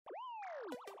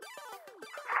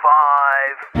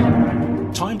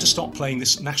5. Time to stop playing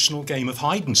this national game of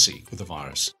hide-and-seek with the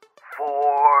virus.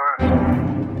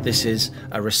 4. This is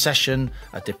a recession,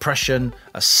 a depression,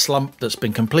 a slump that's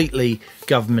been completely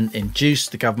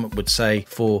government-induced, the government would say,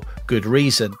 for good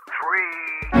reason.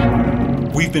 3.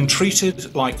 We've been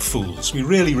treated like fools. We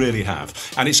really, really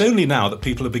have. And it's only now that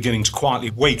people are beginning to quietly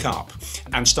wake up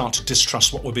and start to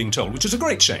distrust what we're being told, which is a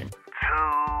great shame. 2.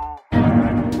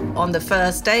 On the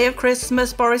first day of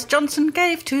Christmas, Boris Johnson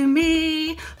gave to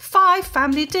me 5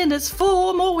 family dinners,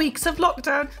 4 more weeks of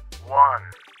lockdown. 1.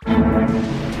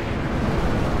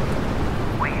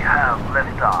 We have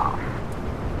liftoff.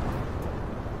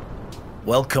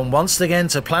 Welcome once again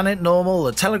to Planet Normal,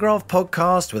 the Telegraph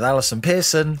podcast with Allison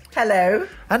Pearson. Hello.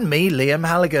 And me, Liam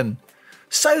Halligan.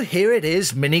 So here it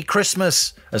is, mini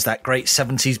Christmas, as that great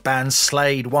 70s band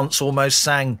Slade once almost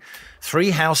sang.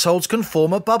 3 households can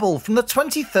form a bubble from the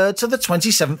 23rd to the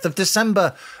 27th of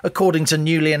December, according to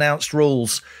newly announced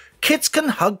rules. Kids can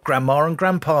hug Grandma and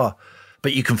Grandpa,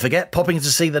 but you can forget popping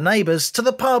to see the neighbours, to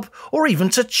the pub, or even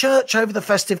to church over the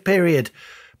festive period,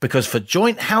 because for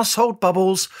joint household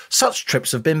bubbles, such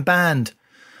trips have been banned.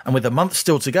 And with a month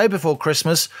still to go before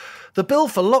Christmas, the bill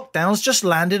for lockdowns just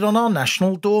landed on our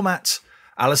national doormats.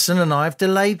 Allison and I have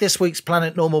delayed this week's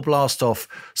Planet Normal blast-off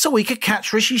so we could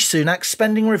catch Rishi Sunak's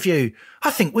spending review.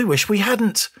 I think we wish we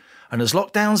hadn't. And as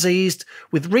lockdowns eased,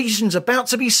 with regions about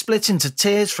to be split into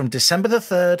tiers from December the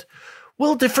 3rd,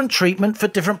 will different treatment for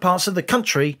different parts of the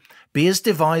country be as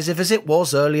divisive as it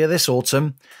was earlier this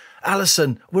autumn?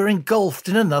 Allison, we're engulfed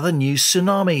in another news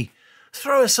tsunami.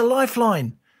 Throw us a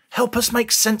lifeline. Help us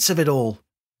make sense of it all.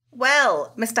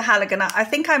 Well, Mr. Halligan, I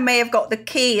think I may have got the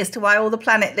key as to why all the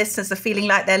Planet listeners are feeling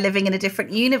like they're living in a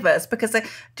different universe. Because do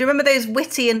you remember those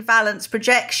witty and balanced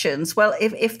projections? Well,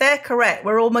 if they're correct,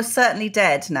 we're almost certainly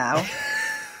dead now.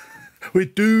 We're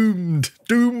doomed.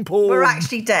 Doom porn. We're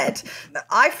actually dead.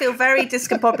 I feel very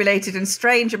discombobulated and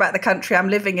strange about the country I'm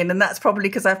living in, and that's probably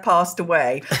because I've passed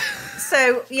away.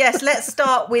 So, yes, let's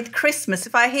start with Christmas.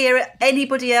 If I hear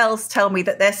anybody else tell me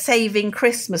that they're saving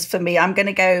Christmas for me, I'm going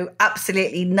to go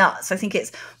absolutely nuts. I think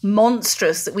it's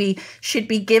monstrous that we should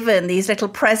be given these little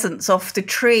presents off the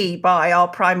tree by our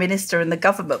Prime Minister and the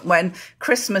government when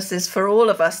Christmas is for all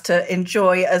of us to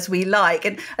enjoy as we like.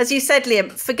 And as you said,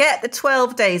 Liam, forget the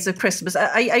 12 days of Christmas.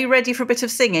 Are you ready for a bit of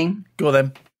singing? Go on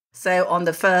then. So on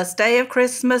the first day of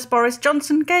Christmas, Boris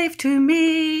Johnson gave to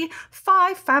me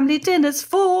 5 family dinners,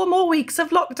 4 more weeks of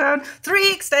lockdown,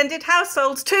 3 extended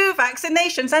households, 2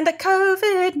 vaccinations and a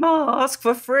COVID mask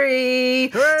for free.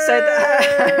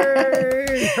 Hooray!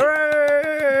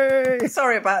 Hooray!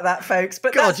 Sorry about that, folks.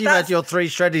 But God, you've had your 3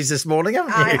 shreddies this morning,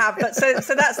 haven't you? I have. But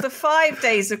so that's the 5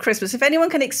 days of Christmas. If anyone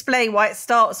can explain why it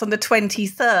starts on the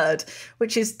 23rd,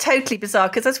 which is totally bizarre,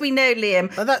 because as we know,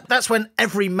 Liam... That's when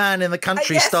every man in the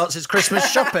country starts his Christmas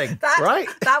shopping, right?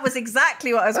 That was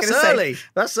exactly what I was going to say.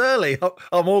 That's early.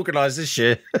 I'm organised this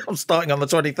year. I'm starting on the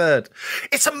 23rd.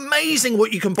 It's amazing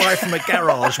what you can buy from a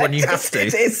garage when you have to.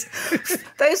 It is.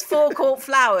 Those forecourt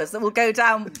flowers that will go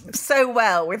down so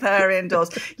well with her indoors.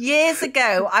 Years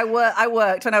ago, I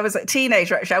worked when I was a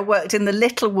teenager, actually, I worked in the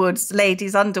Littlewoods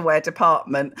ladies' underwear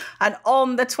department. And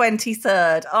on the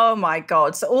 23rd, oh my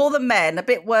God, so all the men, a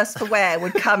bit worse for wear,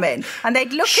 would come in and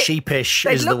they'd look sheepish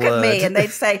at, is the word. They'd look at me and they'd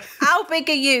say, how big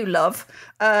are you, love?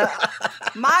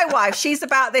 My wife, she's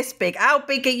about this big. How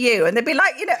big are you? And they'd be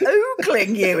like,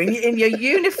 oogling you in your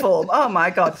uniform. Oh, my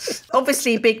God.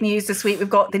 Obviously, big news this week. We've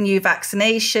got the new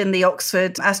vaccination, the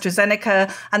Oxford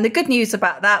AstraZeneca. And the good news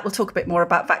about that, we'll talk a bit more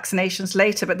about vaccinations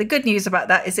later, but the good news about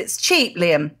that is it's cheap,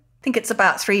 Liam. I think it's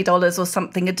about $3 or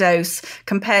something a dose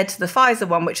compared to the Pfizer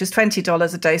one, which is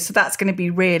 $20 a dose. So that's going to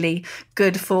be really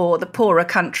good for the poorer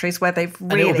countries where they've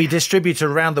really... And it will be distributed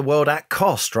around the world at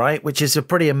cost, right? Which is a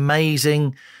pretty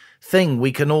amazing thing.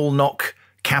 We can all knock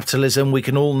capitalism. We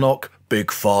can all knock Big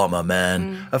Pharma,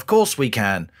 man. Of course we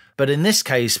can. But in this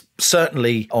case,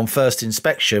 certainly on first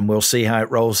inspection, we'll see how it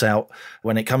rolls out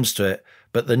when it comes to it.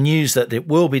 But the news that it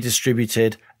will be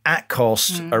distributed at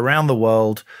cost around the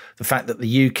world, the fact that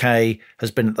the UK has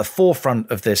been at the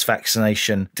forefront of this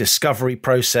vaccination discovery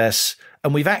process,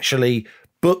 and we've actually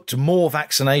booked more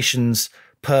vaccinations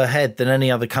per head than any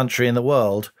other country in the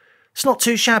world, it's not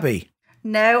too shabby.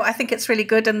 No, I think it's really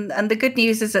good. And the good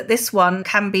news is that this one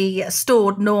can be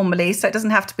stored normally, so it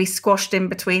doesn't have to be squashed in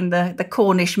between the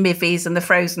Cornish mivies and the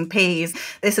frozen peas.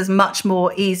 This is much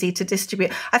more easy to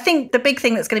distribute. I think the big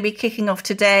thing that's going to be kicking off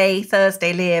today,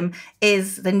 Thursday, Liam,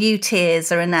 is the new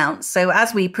tiers are announced. So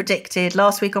as we predicted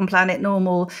last week on Planet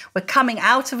Normal, we're coming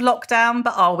out of lockdown,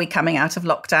 but are we coming out of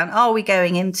lockdown? Are we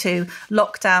going into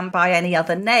lockdown by any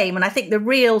other name? And I think the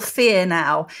real fear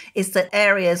now is that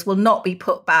areas will not be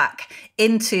put back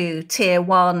into tier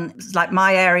 1, like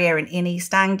my area in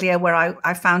East Anglia, where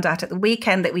I found out at the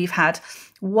weekend that we've had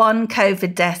 1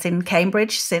 COVID death in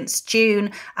Cambridge since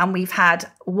June, and we've had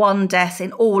 1 death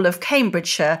in all of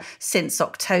Cambridgeshire since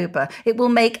October. It will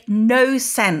make no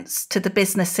sense to the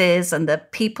businesses and the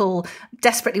people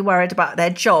desperately worried about their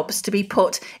jobs to be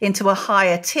put into a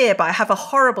higher tier, but I have a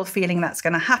horrible feeling that's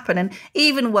going to happen. And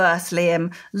even worse,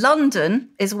 Liam, London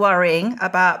is worrying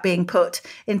about being put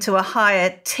into a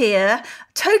higher tier,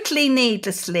 totally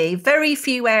needlessly. Very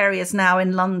few areas now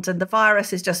in London. The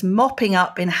virus is just mopping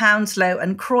up in Hounslow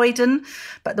and Croydon.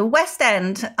 But the West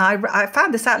End, I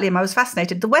found this out, Liam, I was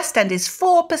fascinated. The West End is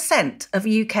 4% of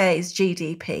UK's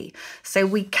GDP. So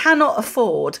we cannot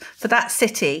afford for that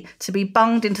city to be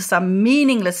bunged into some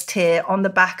meaningless tier on the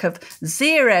back of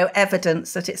zero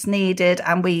evidence that it's needed.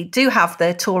 And we do have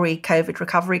the Tory COVID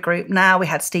recovery group now. We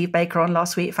had Steve Baker on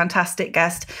last week, fantastic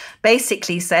guest,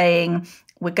 basically saying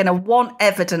we're going to want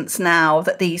evidence now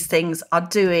that these things are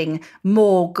doing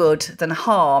more good than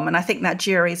harm. And I think that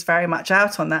jury is very much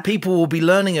out on that. People will be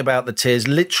learning about the tiers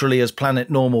literally as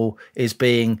Planet Normal is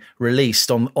being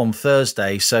released on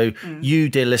Thursday. So you,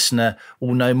 dear listener,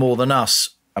 will know more than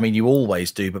us. I mean, you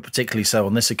always do, but particularly so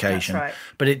on this occasion. That's right.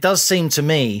 But it does seem to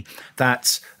me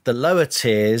that the lower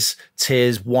tiers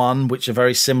 1, which are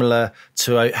very similar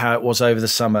to how it was over the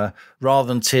summer, rather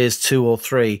than tiers 2 or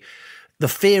 3, the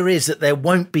fear is that there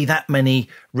won't be that many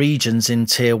regions in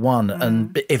tier 1.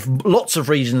 And if lots of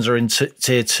regions are in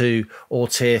tier 2 or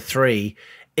tier 3,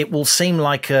 it will seem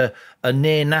like a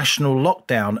near national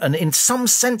lockdown. And in some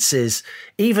senses,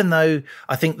 even though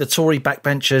I think the Tory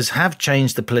backbenchers have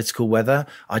changed the political weather,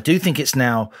 I do think it's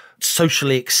now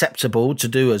socially acceptable to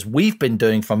do as we've been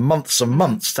doing for months and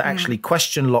months, to actually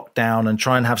question lockdown and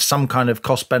try and have some kind of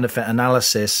cost-benefit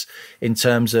analysis in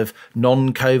terms of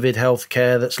non-COVID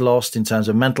healthcare that's lost, in terms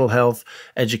of mental health,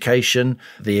 education,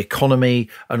 the economy,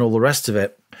 and all the rest of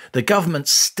it. The government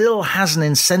still has an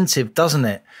incentive, doesn't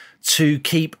it, to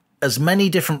keep as many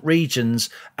different regions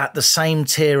at the same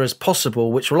tier as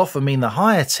possible, which will often mean the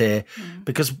higher tier,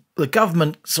 because the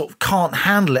government sort of can't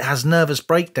handle it, has nervous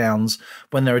breakdowns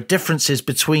when there are differences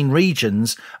between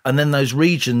regions, and then those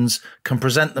regions can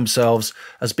present themselves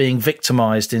as being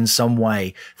victimised in some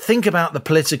way. Think about the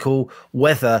political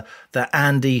weather that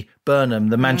Andy Burnham,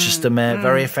 the Manchester mayor,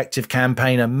 very effective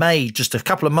campaigner, made just a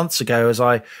couple of months ago, as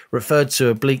I referred to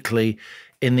obliquely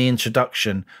in the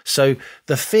introduction. So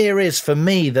the fear is, for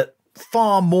me, that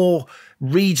far more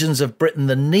regions of Britain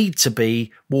than need to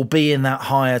be will be in that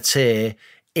higher tier,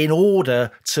 in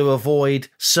order to avoid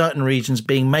certain regions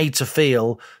being made to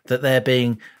feel that they're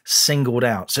being singled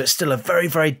out. So it's still a very,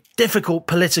 very difficult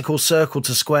political circle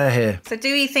to square here. So do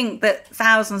you think that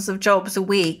thousands of jobs a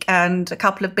week and a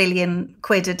couple of billion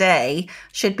quid a day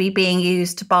should be being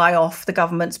used to buy off the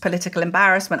government's political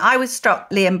embarrassment? I was struck,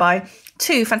 Liam, by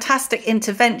 2 fantastic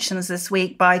interventions this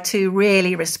week by 2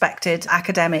 really respected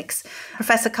academics.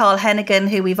 Professor Carl Hennigan,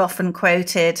 who we've often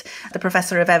quoted, the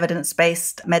professor of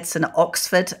evidence-based medicine at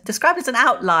Oxford, described as an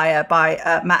outlier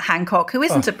by Matt Hancock, who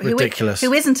isn't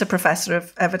a professor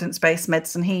of evidence-based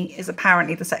medicine. He is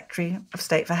apparently the Secretary of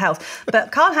State for Health.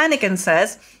 But Carl Hennigan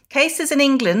says, cases in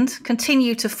England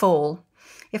continue to fall.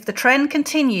 If the trend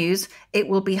continues, it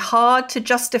will be hard to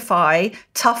justify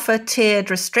tougher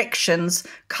tiered restrictions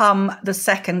come the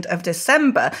 2nd of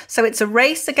December. So it's a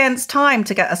race against time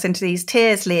to get us into these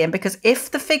tiers, Liam, because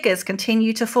if the figures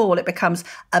continue to fall, it becomes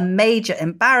a major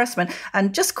embarrassment.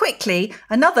 And just quickly,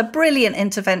 another brilliant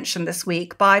intervention this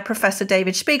week by Professor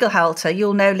David Spiegelhalter.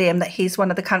 You'll know, Liam, that he's one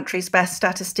of the country's best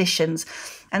statisticians.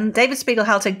 And David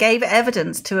Spiegelhalter gave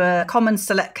evidence to a Commons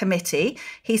Select Committee.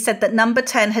 He said that Number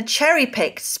 10 had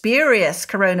cherry-picked spurious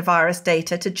coronavirus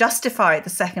data to justify the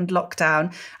second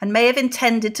lockdown and may have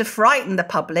intended to frighten the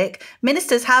public.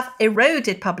 Ministers have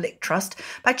eroded public trust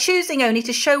by choosing only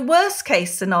to show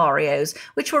worst-case scenarios,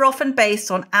 which were often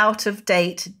based on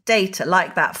out-of-date data,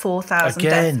 like that 4,000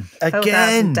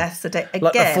 deaths a day.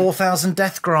 Like the 4,000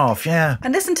 death graph, yeah.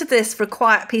 And listen to this for a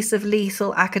quiet piece of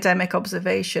lethal academic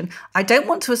observation. I don't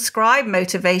want want to ascribe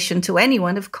motivation to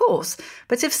anyone, of course,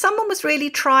 but if someone was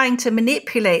really trying to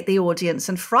manipulate the audience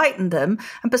and frighten them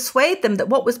and persuade them that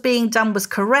what was being done was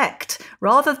correct,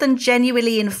 rather than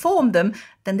genuinely inform them,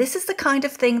 then this is the kind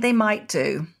of thing they might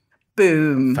do.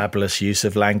 Boom. Fabulous use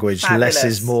of language. Fabulous. Less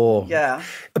is more. Yeah.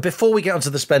 Before we get onto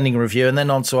the spending review and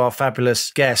then onto our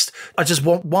fabulous guest, I just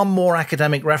want one more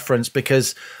academic reference,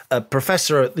 because a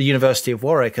professor at the University of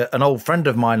Warwick, an old friend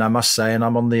of mine, I must say, and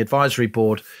I'm on the advisory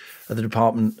board of the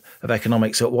Department of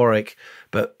Economics at Warwick,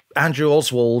 but Andrew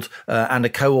Oswald and a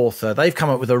co-author, they've come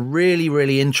up with a really,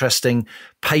 really interesting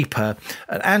paper.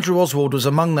 And Andrew Oswald was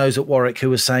among those at Warwick who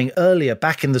was saying earlier,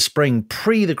 back in the spring,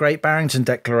 pre the Great Barrington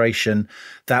Declaration,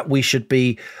 that we should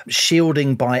be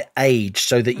shielding by age,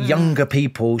 so that younger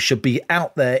people should be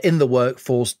out there in the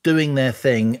workforce doing their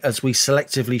thing as we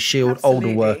selectively shield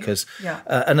older workers. Yeah.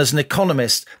 And as an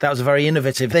economist, that was a very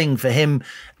innovative thing for him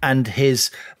and his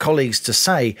colleagues to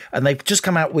say. And they've just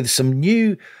come out with some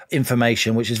new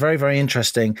information, which is very, very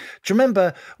interesting. Do you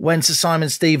remember when Sir Simon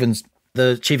Stevens,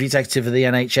 the chief executive of the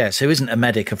NHS, who isn't a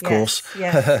medic, of course,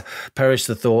 perish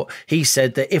the thought, he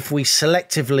said that if we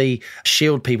selectively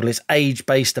shield people, it's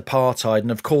age-based apartheid.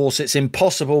 And of course, it's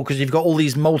impossible because you've got all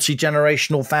these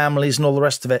multi-generational families and all the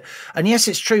rest of it. And yes,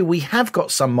 it's true, we have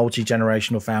got some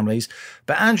multi-generational families,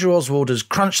 but Andrew Oswald has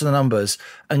crunched the numbers.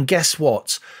 And guess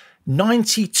what?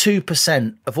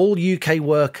 92% of all UK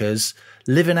workers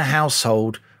live in a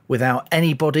household without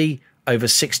anybody over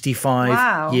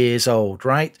 65 years old,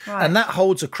 right? And that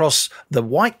holds across the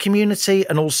white community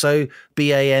and also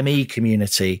BAME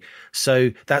community.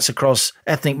 So that's across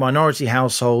ethnic minority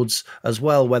households as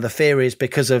well, where the fear is,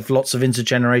 because of lots of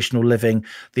intergenerational living,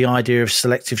 the idea of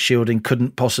selective shielding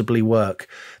couldn't possibly work.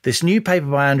 This new paper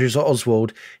by Andrew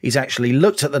Oswald, he's actually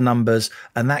looked at the numbers,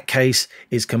 and that case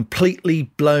is completely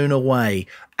blown away.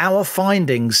 Our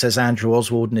findings, says Andrew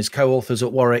Oswald and his co-authors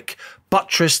at Warwick,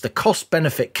 buttress the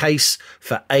cost-benefit case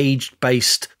for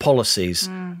age-based policies.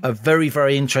 A very,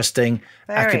 very interesting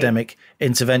academic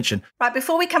intervention. Right,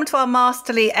 before we come to our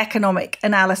masterly economic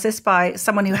analysis by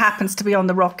someone who happens to be on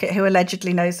the rocket, who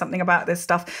allegedly knows something about this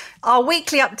stuff, our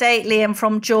weekly update, Liam,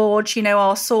 from George, you know,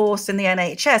 our source in the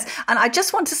NHS. And I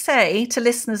just want to say to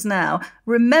listeners now,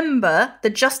 remember the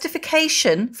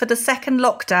justification for the second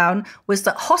lockdown was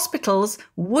that hospitals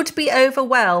would be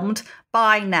overwhelmed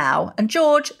by now. And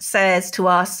George says to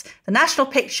us, the national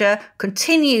picture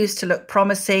continues to look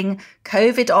promising.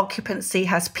 COVID occupancy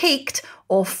has peaked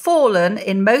or fallen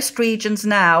in most regions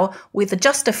now, with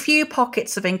just a few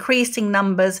pockets of increasing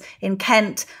numbers in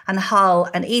Kent and Hull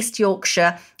and East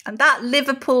Yorkshire. And that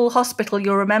Liverpool hospital,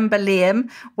 you'll remember, Liam,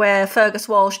 where Fergus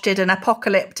Walsh did an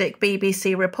apocalyptic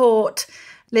BBC report,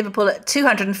 Liverpool at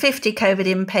 250 COVID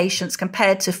inpatients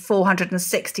compared to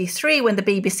 463 when the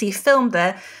BBC filmed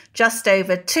there just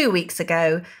over 2 weeks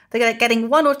ago. They're getting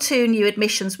 1 or 2 new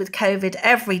admissions with COVID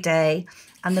every day.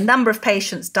 And the number of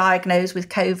patients diagnosed with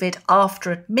COVID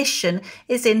after admission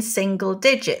is in single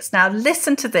digits. Now,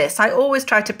 listen to this. I always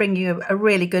try to bring you a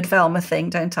really good Velma thing,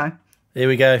 don't I? Here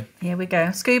we go. Here we go.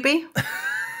 Scooby?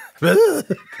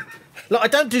 Look, I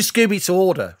don't do Scooby to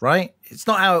order, right? It's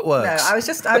not how it works. No, I was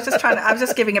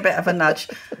just giving a bit of a nudge.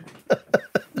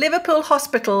 Liverpool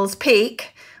Hospital's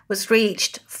peak was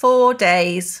reached 4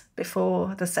 days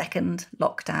before the second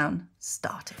lockdown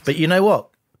started. But you know what?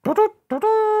 I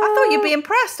thought you'd be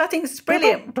impressed. I think it's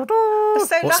brilliant. We're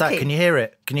so What's lucky. that? Can you hear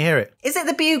it? Can you hear it? Is it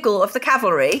the bugle of the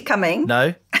cavalry coming?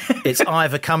 No, it's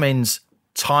Ivor Cummins'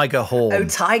 Tiger Horn. Oh,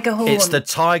 Tiger Horn. It's the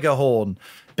Tiger Horn,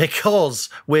 because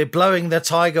we're blowing the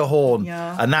Tiger Horn,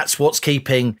 and that's what's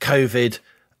keeping COVID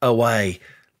away.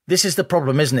 This is the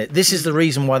problem, isn't it? This is the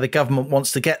reason why the government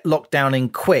wants to get locked down in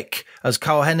quick, as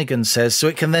Carl Hennigan says, so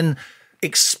it can then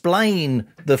explain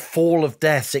the fall of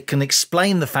deaths. It can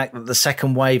explain the fact that the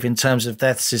second wave in terms of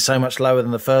deaths is so much lower than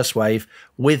the first wave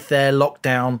with their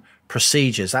lockdown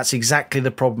procedures. That's exactly the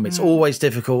problem. It's always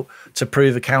difficult to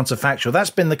prove a counterfactual.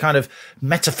 That's been the kind of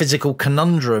metaphysical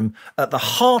conundrum at the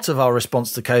heart of our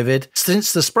response to COVID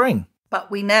since the spring. But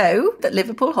we know that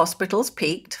Liverpool hospitals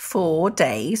peaked 4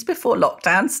 days before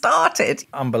lockdown started.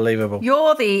 Unbelievable.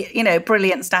 You're the,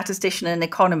 brilliant statistician and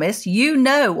economist. You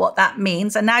know what that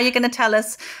means. And now you're going to tell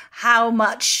us how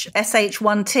much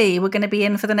SH1T we're going to be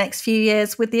in for the next few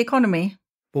years with the economy.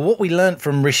 Well, what we learnt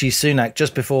from Rishi Sunak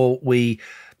just before we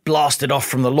blasted off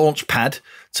from the launch pad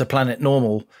to Planet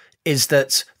Normal is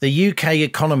that the UK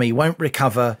economy won't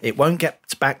recover. It won't get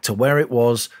back to where it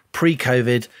was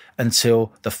pre-COVID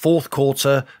until the fourth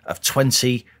quarter of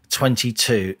 2022.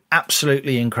 2022.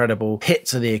 Absolutely incredible hit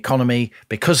to the economy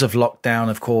because of lockdown.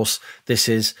 Of course, this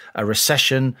is a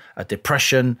recession, a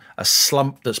depression, a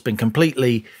slump that's been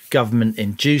completely government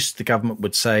induced, the government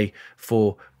would say,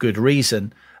 for good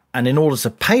reason. And in order to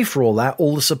pay for all that,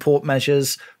 all the support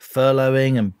measures,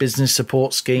 furloughing and business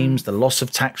support schemes, the loss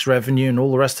of tax revenue and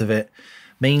all the rest of it,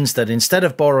 means that instead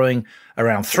of borrowing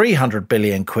around 300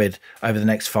 billion quid over the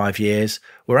next 5 years,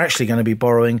 we're actually going to be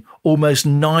borrowing almost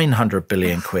 900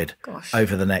 billion quid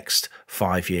over the next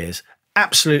 5 years.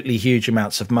 Absolutely huge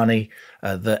amounts of money.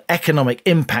 The economic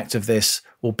impact of this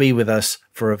will be with us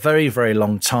for a very, very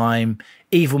long time.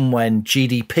 Even when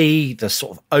GDP, the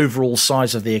sort of overall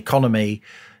size of the economy,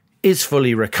 is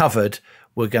fully recovered,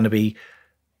 we're going to be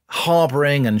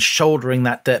harbouring and shouldering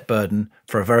that debt burden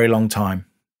for a very long time.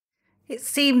 It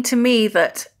seemed to me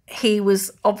that he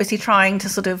was obviously trying to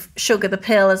sort of sugar the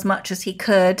pill as much as he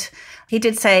could. He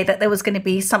did say that there was going to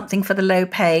be something for the low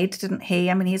paid, didn't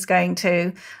he? I mean, he's going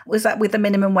to, was that with the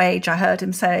minimum wage, I heard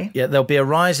him say? Yeah, there'll be a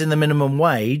rise in the minimum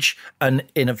wage. And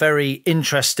in a very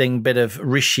interesting bit of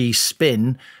Rishi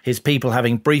spin, his people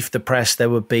having briefed the press, there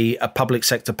would be a public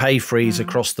sector pay freeze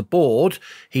across the board.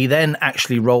 He then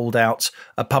actually rolled out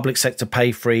a public sector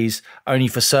pay freeze only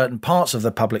for certain parts of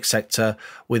the public sector,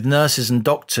 with nurses and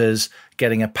doctors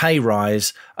getting a pay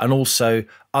rise, and also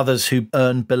others who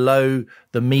earn below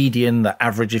the median, the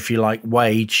average, if you like,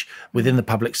 wage within the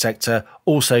public sector,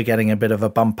 also getting a bit of a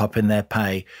bump up in their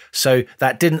pay. So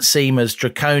that didn't seem as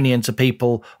draconian to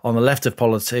people on the left of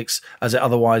politics as it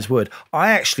otherwise would.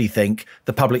 I actually think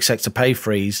the public sector pay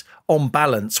freeze, on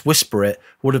balance, whisper it,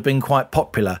 would have been quite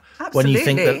popular. Absolutely. When you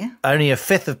think that only a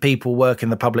fifth of people work in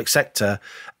the public sector.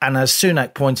 And as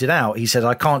Sunak pointed out, he said,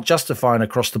 I can't justify an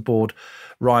across the board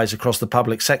rise across the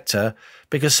public sector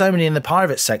because so many in the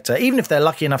private sector, even if they're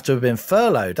lucky enough to have been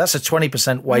furloughed, that's a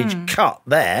 20% wage cut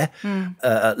there,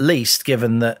 at least,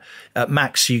 given that at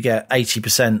max you get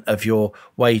 80% of your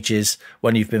wages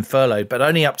when you've been furloughed, but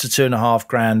only up to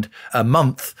 $2,500 a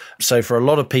month. So for a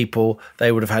lot of people,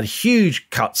 they would have had huge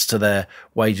cuts to their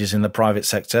wages in the private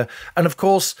sector. And of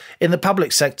course, in the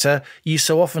public sector, you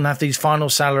so often have these final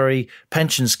salary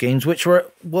pension schemes, which were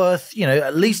worth,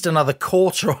 at least another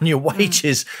quarter on your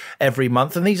wages every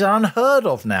month. And these are unheard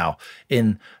of now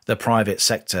in the private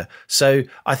sector. So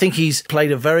I think he's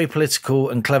played a very political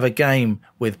and clever game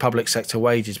with public sector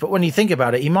wages. But when you think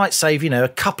about it, he might save, a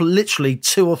couple, literally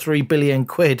 2 or 3 billion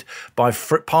quid by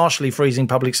partially freezing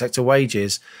public sector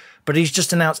wages. But he's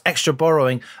just announced extra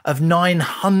borrowing of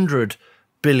 900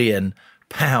 billion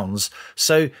pounds.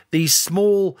 So these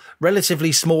small,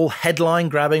 relatively small headline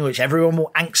grabbing, which everyone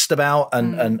will angst about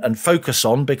and focus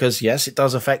on, because yes, it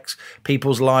does affect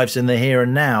people's lives in the here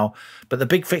and now. But the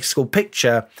big fiscal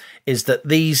picture is that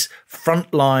these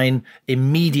frontline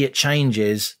immediate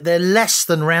changes, they're less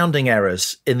than rounding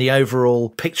errors in the overall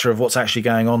picture of what's actually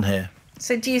going on here.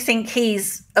 So do you think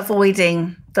he's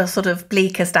avoiding the sort of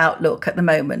bleakest outlook at the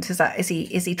moment? Is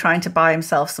he trying to buy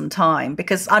himself some time?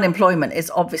 Because unemployment is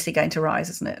obviously going to rise,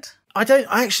 isn't it? I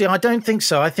don't think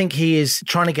so. I think he is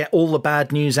trying to get all the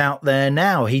bad news out there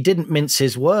now. He didn't mince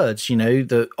his words.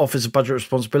 The Office of Budget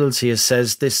Responsibility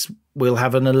says this will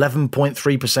have an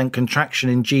 11.3% contraction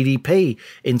in GDP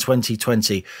in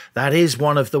 2020. That is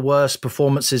one of the worst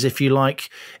performances, if you like,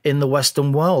 in the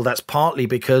Western world. That's partly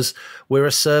because we're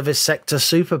a service sector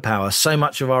superpower. So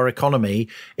much of our economy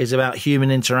is about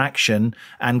human interaction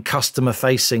and customer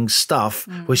facing stuff,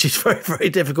 which is very, very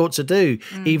difficult to do,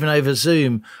 even over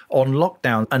Zoom on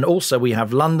lockdown. And also we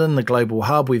have London, the global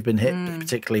hub. We've been hit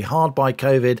particularly hard by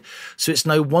COVID. So it's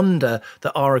no wonder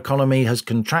that our economy has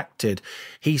contracted.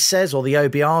 He says, or the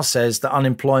OBR says, that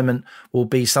unemployment will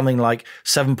be something like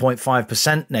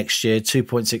 7.5% next year,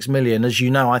 2.6 million. As you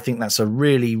know, I think that's a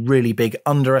really, really big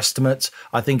underestimate.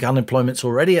 I think unemployment's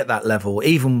already at that level,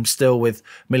 even still with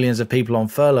millions of people on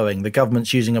furloughing. The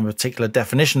government's using a particular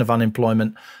definition of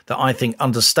unemployment that I think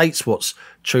understates what's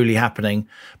truly happening.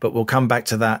 But we'll come back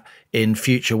to that in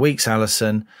future weeks,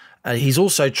 Allison. He's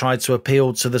also tried to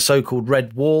appeal to the so-called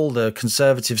Red Wall, the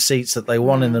Conservative seats that they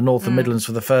won in the North and Midlands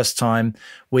for the first time,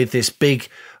 with this big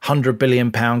 £100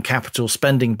 billion capital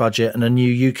spending budget and a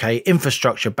new UK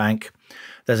infrastructure bank.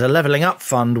 There's a levelling up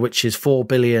fund, which is £4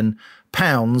 billion.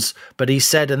 But he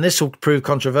said, and this will prove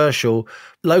controversial,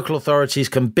 local authorities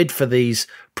can bid for these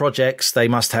projects. They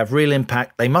must have real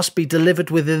impact. They must be delivered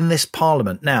within this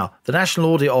parliament. Now, the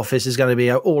National Audit Office is going to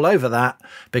be all over that,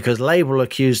 because Labour will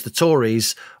accuse the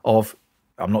Tories of,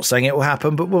 I'm not saying it will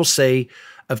happen, but we'll see,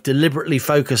 of deliberately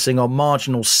focusing on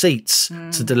marginal seats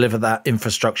to deliver that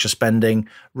infrastructure spending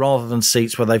rather than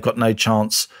seats where they've got no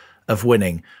chance of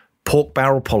winning. Pork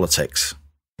barrel politics.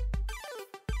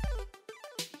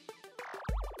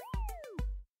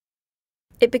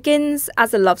 It begins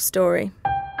as a love story.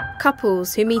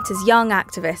 Couples who meet as young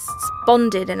activists,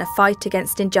 bonded in a fight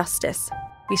against injustice.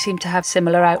 We seem to have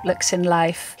similar outlooks in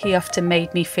life. He often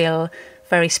made me feel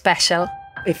very special.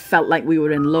 It felt like we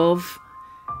were in love.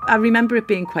 I remember it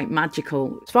being quite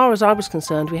magical. As far as I was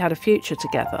concerned, we had a future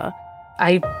together.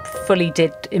 I fully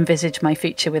did envisage my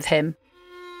future with him.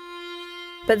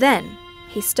 But then,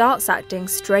 he starts acting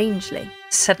strangely.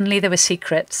 Suddenly there were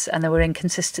secrets and there were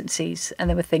inconsistencies and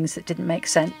there were things that didn't make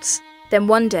sense. Then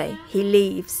one day, he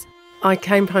leaves. I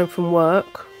came home from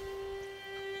work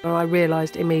and I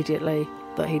realised immediately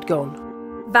that he'd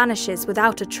gone. Vanishes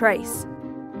without a trace.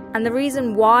 And the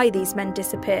reason why these men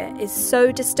disappear is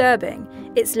so disturbing,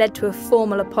 it's led to a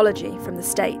formal apology from the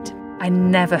state. I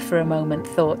never for a moment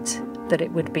thought that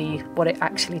it would be what it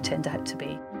actually turned out to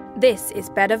be. This is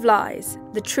Bed of Lies,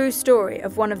 the true story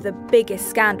of one of the biggest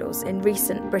scandals in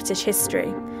recent British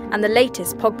history, and the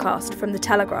latest podcast from the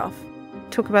Telegraph.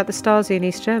 Talk about the Stasi in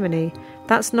East Germany.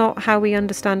 That's not how we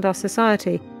understand our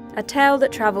society. A tale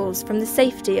that travels from the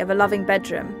safety of a loving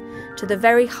bedroom to the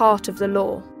very heart of the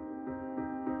law.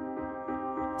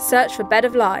 Search for Bed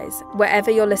of Lies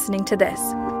wherever you're listening to this.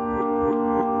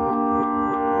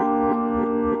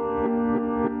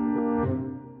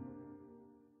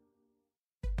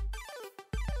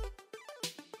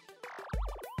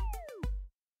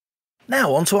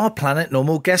 Now on to our Planet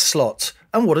Normal guest slot,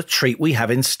 and what a treat we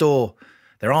have in store.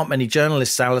 There aren't many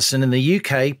journalists, Allison, in the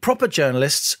UK, proper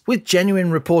journalists with genuine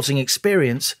reporting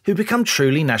experience who become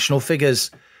truly national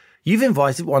figures. You've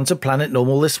invited one to Planet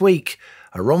Normal this week,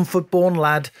 a Romford-born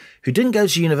lad who didn't go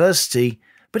to university,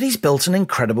 but he's built an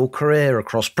incredible career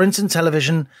across print and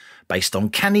television, based on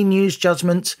canny news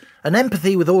judgment, an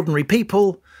empathy with ordinary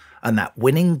people, and that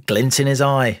winning glint in his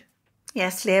eye.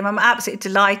 Yes, Liam, I'm absolutely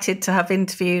delighted to have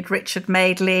interviewed Richard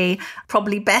Madeley,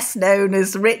 probably best known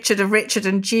as Richard of Richard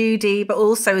and Judy, but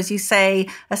also, as you say,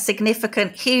 a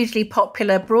significant, hugely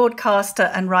popular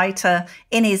broadcaster and writer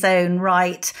in his own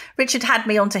right. Richard had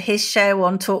me onto his show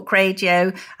on Talk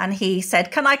Radio and he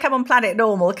said, "Can I come on Planet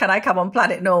Normal? Can I come on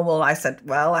Planet Normal?" I said,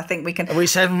 "Well, I think we can." And we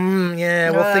said,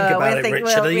 yeah, we'll think about it,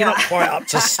 Richard. You're not quite up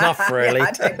to snuff, really. Yeah,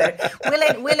 I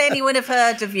don't know. Will anyone have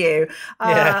heard of you?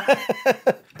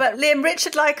 But Liam,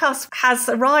 Richard, like us, has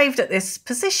arrived at this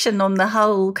position on the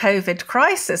whole COVID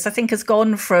crisis. I think has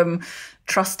gone from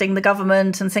trusting the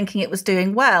government and thinking it was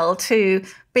doing well to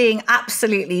being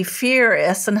absolutely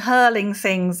furious and hurling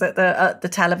things at the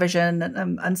television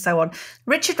and so on.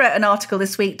 Richard wrote an article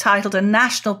this week titled "A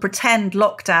National Pretend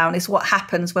Lockdown is What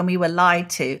Happens When We Were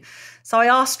Lied To." So I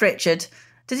asked Richard,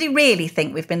 does he really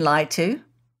think we've been lied to?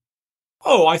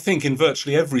 Oh, I think in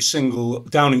virtually every single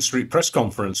Downing Street press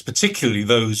conference, particularly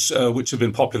those which have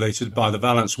been populated by the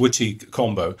Vallance-Whitty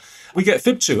combo, we get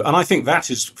fibbed to. And I think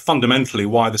that is fundamentally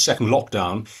why the second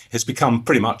lockdown has become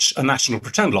pretty much a national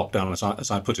pretend lockdown, as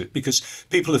I put it, because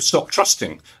people have stopped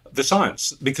trusting the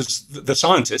science, because the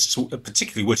scientists,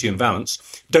 particularly Whitty and Vallance,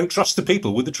 don't trust the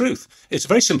people with the truth. It's a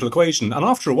very simple equation. And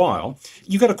after a while,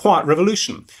 you get a quiet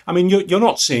revolution. I mean, you're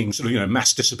not seeing sort of,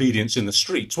 mass disobedience in the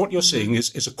streets. What you're seeing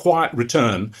is a quiet return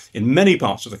in many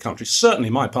parts of the country, certainly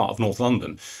my part of North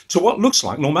London, to what looks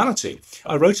like normality.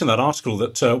 I wrote in that article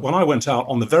that when I went out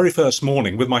on the very first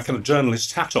morning with my kind of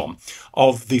journalist hat on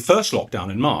of the first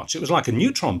lockdown in March, it was like a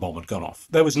neutron bomb had gone off.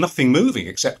 There was nothing moving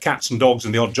except cats and dogs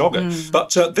and the odd jogger.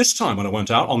 But this time when I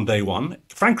went out on day one,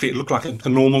 frankly, it looked like a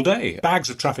normal day. Bags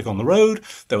of traffic on the road.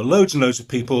 There were loads and loads of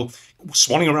people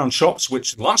swanning around shops,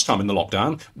 which last time in the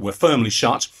lockdown were firmly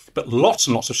shut. But lots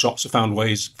and lots of shops have found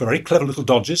ways, very clever little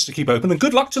dodges to keep open. And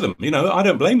good luck to them. I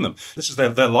don't blame them. This is their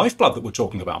lifeblood that we're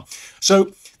talking about.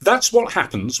 So that's what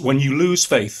happens when you lose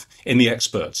faith in the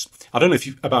experts. I don't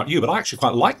know about you, but I actually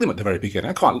quite liked them at the very beginning.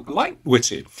 I quite liked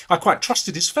Whitty. I quite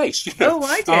trusted his face. Oh,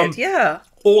 I did, yeah.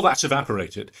 All that's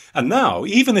evaporated. And now,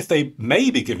 even if they may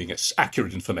be giving us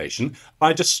accurate information,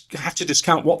 I just have to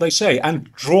discount what they say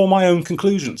and draw my own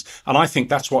conclusions. And I think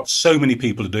that's what so many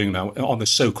people are doing now on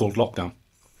this so-called lockdown.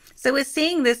 So we're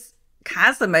seeing this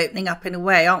chasm opening up in a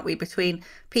way, aren't we, between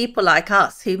people like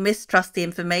us who mistrust the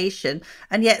information,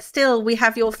 and yet still we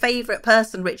have your favourite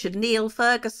person, Richard, Neil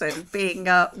Ferguson, being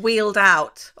wheeled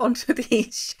out onto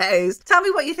these shows. Tell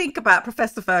me what you think about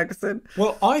Professor Ferguson.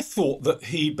 Well, I thought that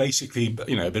he basically,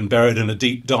 been buried in a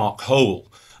deep, dark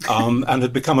hole and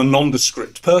had become a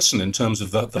nondescript person in terms of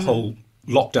the whole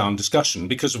lockdown discussion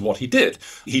because of what he did.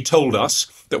 He told us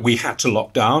that we had to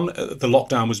lock down. The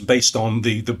lockdown was based on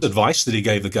the advice that he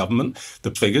gave the government,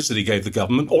 the figures that he gave the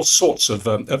government. All sorts of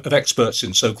experts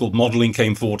in so-called modelling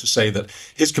came forward to say that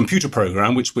his computer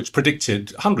program, which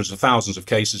predicted hundreds of thousands of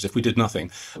cases if we did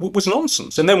nothing, was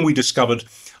nonsense. And then we discovered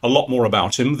a lot more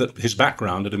about him, that his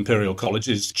background at Imperial College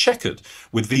is checkered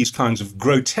with these kinds of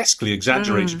grotesquely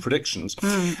exaggerated predictions.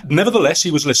 Nevertheless,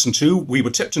 he was listened to. We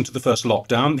were tipped into the first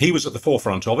lockdown. He was at the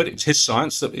forefront of it. It's his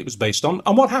science that it was based on.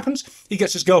 And what happens? He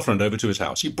gets his girlfriend over to his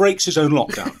house. He breaks his own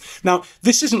lockdown. Now,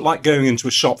 this isn't like going into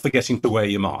a shop forgetting to wear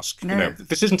your mask. No. You know,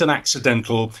 this isn't an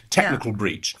accidental technical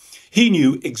breach. He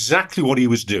knew exactly what he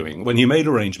was doing when he made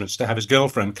arrangements to have his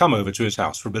girlfriend come over to his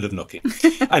house for a bit of nookie.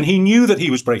 And he knew that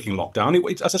he was breaking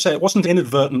lockdown. As I say, it wasn't an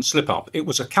inadvertent slip-up. It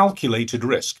was a calculated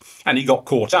risk. And he got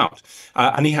caught out.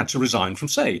 And he had to resign from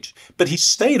Sage. But he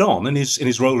stayed on in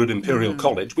his role at Imperial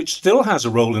College, which still has a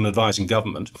role in advising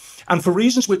government. And for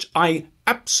reasons which I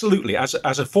absolutely, as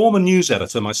a former news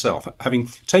editor myself, having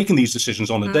taken these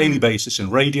decisions on a daily basis in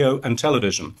radio and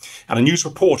television, and a news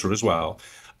reporter as well,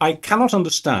 I cannot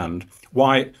understand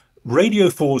why Radio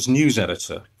 4's news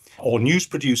editor or news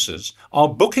producers are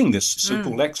booking this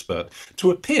so-called expert to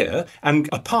appear and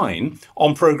opine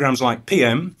on programmes like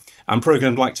PM and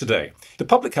programmes like Today. The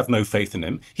public have no faith in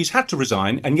him. He's had to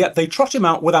resign, and yet they trot him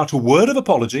out without a word of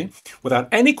apology, without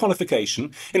any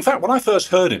qualification. In fact, when I first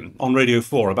heard him on Radio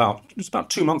 4 it was about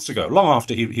 2 months ago, long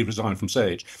after he resigned from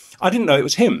Sage, I didn't know it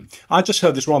was him. I just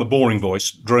heard this rather boring voice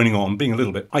droning on, being a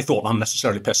little bit, I thought,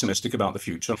 unnecessarily pessimistic about the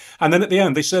future. And then at the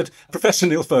end, they said, Professor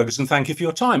Neil Ferguson, thank you for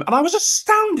your time. And I was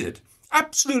astounded.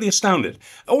 Absolutely astounded,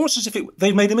 almost as if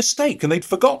they'd made a mistake and they'd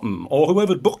forgotten, or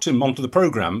whoever booked him onto the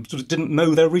programme sort of didn't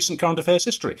know their recent current affairs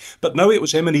history. But no, it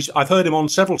was him, and I've heard him on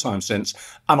several times since,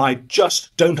 and I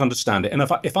just don't understand it. And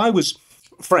if I was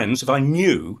friends, if I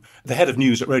knew the head of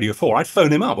news at Radio 4, I'd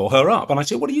phone him up or her up, and I'd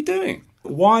say, what are you doing?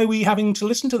 Why are we having to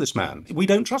listen to this man? We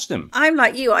don't trust him. I'm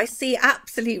like you. I see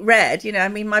absolute red. You know, I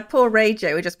mean, my poor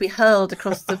radio would just be hurled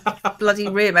across the bloody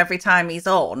room every time he's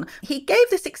on. He gave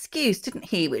this excuse, didn't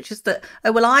he? Which is that,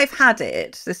 oh, well, I've had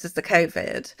it. This is the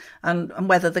COVID. And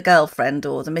whether the girlfriend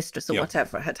or the mistress or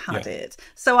whatever had it.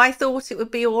 So I thought it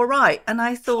would be all right. And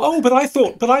I thought...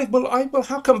 Well,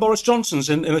 how come Boris Johnson's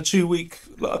in a 2-week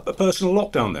personal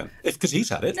lockdown then? Because he's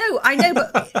had it. No, I know,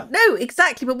 but no,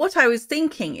 exactly. But what I was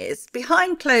thinking is, behind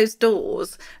closed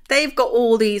doors, they've got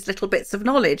all these little bits of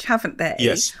knowledge, haven't they?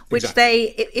 Yes, which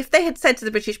exactly. if they had said to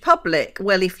the British public,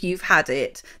 well, if you've had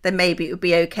it, then maybe it would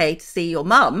be okay to see your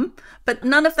mum. But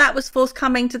none of that was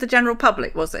forthcoming to the general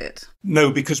public, was it?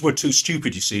 No, because we're too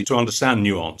stupid, you see, to understand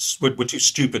nuance. We're too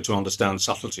stupid to understand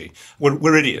subtlety.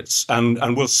 We're idiots,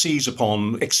 and we'll seize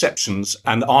upon exceptions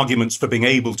and arguments for being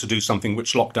able to do something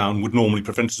which lockdown would normally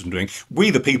prevent us from doing. We,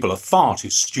 the people, are far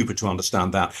too stupid to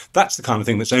understand that. That's the kind of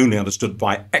thing that's only understood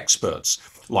by experts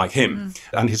like him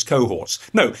and his cohorts.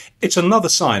 No, it's another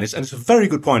sign, and it's a very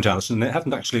good point, Allison, and it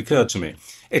hadn't actually occurred to me.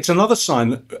 It's another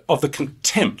sign of the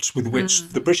contempt with which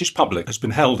the British public has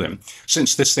been held in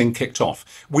since this thing kicked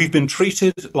off. We've been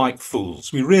treated like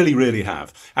fools. We really, really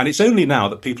have. And it's only now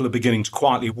that people are beginning to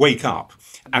quietly wake up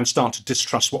and start to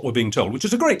distrust what we're being told, which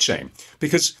is a great shame,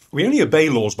 because we only obey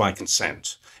laws by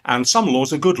consent. And some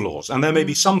laws are good laws, and there may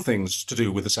be some things to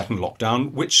do with the second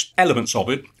lockdown, which elements of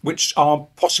it, which are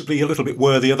possibly a little bit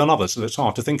worthier than others, so it's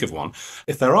hard to think of one.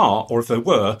 If there are, or if there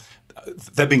were,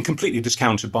 they're being completely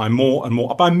discounted by more and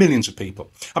more, by millions of people.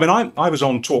 I mean, I was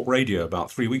on Talk Radio about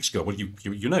 3 weeks ago. Well,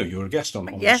 you know, you were a guest on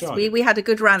yes, the show. we had a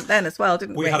good rant then as well,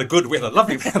 didn't we? We had a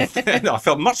lovely rant. I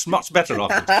felt much better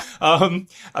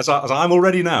afterwards. As I'm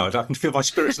already now. I can feel my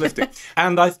spirits lifting.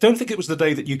 And I don't think it was the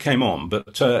day that you came on,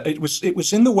 but it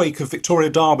was in the wake of Victoria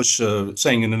Derbyshire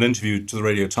saying in an interview to the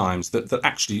Radio Times that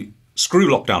actually, screw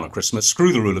lockdown at Christmas,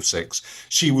 screw the rule of 6.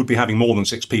 She would be having more than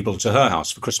 6 people to her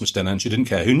house for Christmas dinner, and she didn't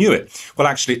care who knew it. Well,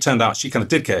 actually, it turned out she kind of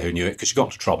did care who knew it, because she got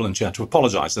into trouble and she had to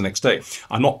apologise the next day.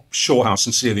 I'm not sure how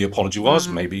sincere the apology was.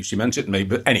 Maybe she meant it,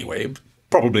 maybe. But anyway,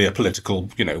 probably a political,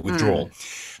 withdrawal.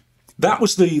 That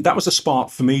was the spark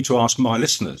for me to ask my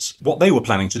listeners what they were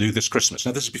planning to do this Christmas.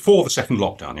 Now, this is before the second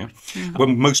lockdown,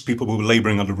 when most people were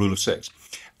labouring under rule of 6.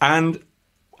 And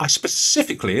I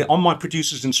specifically, on my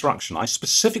producer's instruction, I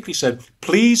specifically said,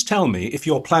 please tell me if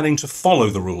you're planning to follow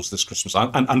the rules this Christmas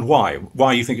and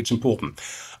why you think it's important.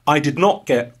 I did not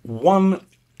get one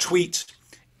tweet,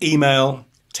 email,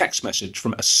 text message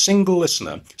from a single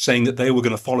listener saying that they were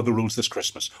going to follow the rules this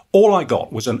Christmas. All I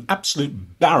got was an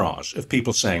absolute barrage of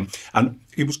people saying, and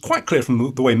it was quite clear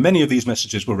from the way many of these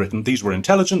messages were written, these were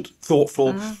intelligent,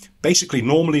 thoughtful, basically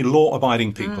normally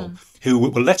law-abiding people who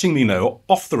were letting me know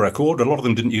off the record, a lot of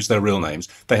them didn't use their real names,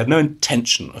 they had no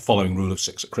intention of following Rule of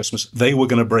Six at Christmas. They were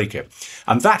going to break it.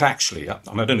 And that actually, and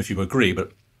I don't know if you agree,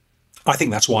 but I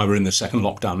think that's why we're in the second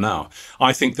lockdown now.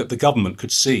 I think that the government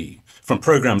could see from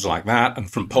programs like that and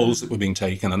from polls that were being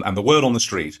taken and the word on the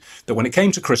street that when it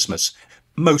came to Christmas,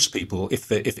 most people, if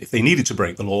they needed to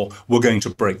break the law, were going to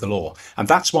break the law. And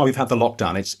that's why we've had the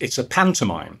lockdown. It's a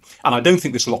pantomime. And I don't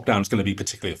think this lockdown is going to be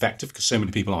particularly effective because so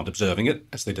many people aren't observing it,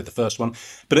 as they did the first one.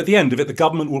 But at the end of it, the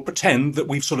government will pretend that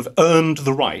we've sort of earned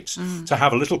the right to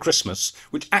have a little Christmas,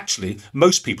 which actually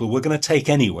most people were going to take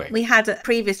anyway. We had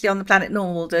previously on the Planet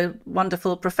Normal the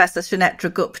wonderful Professor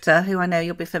Sunetra Gupta, who I know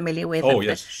you'll be familiar with. Oh,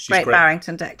 yes, she's Great great.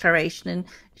 Barrington Declaration. And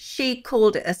she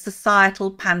called it a societal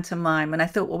pantomime. And I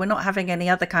thought, well, we're not having any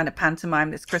other kind of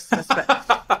pantomime this Christmas,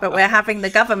 but we're having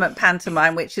the government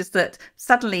pantomime, which is that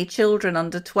suddenly children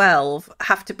under 12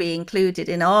 have to be included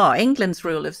in England's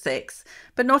Rule of Six,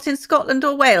 but not in Scotland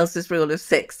or Wales's Rule of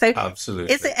Six. So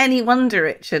absolutely. Is it any wonder,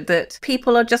 Richard, that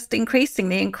people are just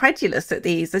increasingly incredulous at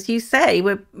these? As you say,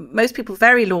 we're most people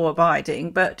very law-abiding,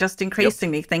 but just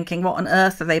increasingly thinking, what on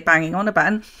earth are they banging on about?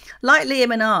 And like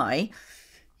Liam and I,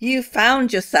 you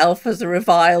found yourself as a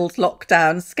reviled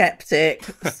lockdown skeptic,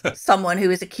 someone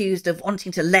who is accused of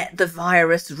wanting to let the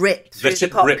virus rip through the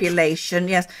population.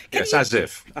 Yes. As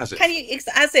if.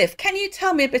 Can you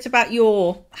tell me a bit about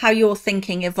how your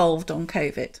thinking evolved on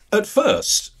COVID? At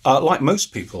first, like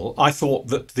most people, I thought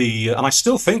that and I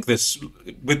still think this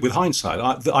with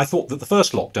hindsight, I thought that the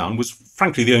first lockdown was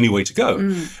frankly the only way to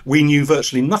go. We knew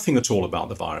virtually nothing at all about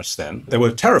the virus then. There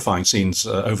were terrifying scenes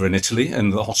over in Italy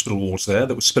and the hospital wards there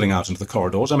that was spilling out into the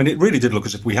corridors. I mean, it really did look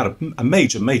as if we had a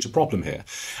major, major problem here.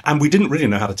 And we didn't really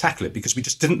know how to tackle it because we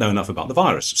just didn't know enough about the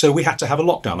virus. So we had to have a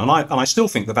lockdown. And I still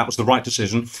think that was the right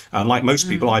decision. And like most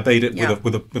people, I obeyed it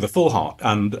with a full heart,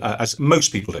 and as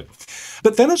most people did.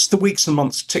 But then as the weeks and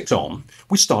months ticked on,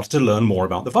 we started to learn more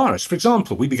about the virus. For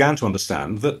example, we began to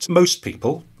understand that most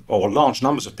people, or large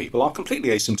numbers of people, are completely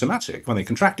asymptomatic when they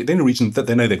contract it. The only reason that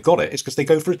they know they've got it is because they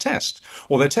go for a test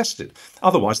or they're tested.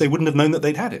 Otherwise, they wouldn't have known that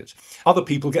they'd had it. Other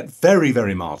people get very,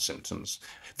 very mild symptoms.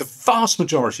 The vast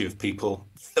majority of people,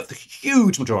 the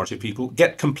huge majority of people,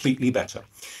 get completely better.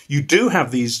 You do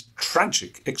have these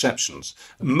tragic exceptions,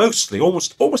 mostly,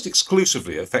 almost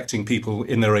exclusively affecting people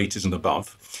in their 80s and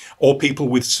above, or people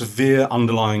with severe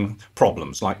underlying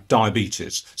problems like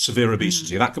diabetes, severe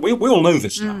obesity. We all know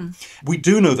this now. We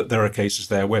do know that there are cases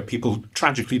there where people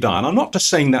tragically die. And I'm not just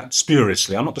saying that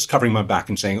spuriously. I'm not just covering my back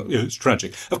and saying it's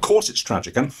tragic. Of course it's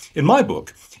tragic. And in my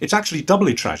book, it's actually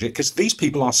doubly tragic because these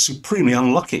people are supremely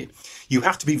unlucky. You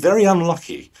have to be very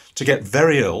unlucky to get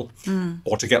very ill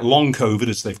or to get long COVID,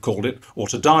 as they've called it, or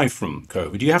to die from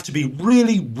COVID. You have to be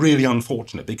really, really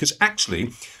unfortunate because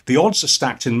actually the odds are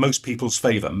stacked in most people's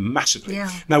favour massively. Yeah.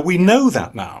 Now, we know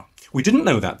that now. We didn't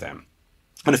know that then.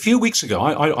 And a few weeks ago,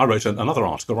 I wrote another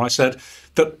article where I said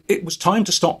that it was time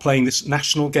to stop playing this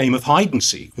national game of hide and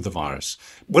seek with the virus.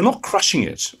 We're not crushing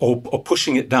it or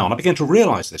pushing it down. I began to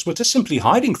realise this. We're just simply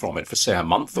hiding from it for, say, a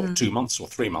month or 2 months or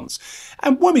 3 months.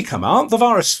 And when we come out, the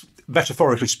virus,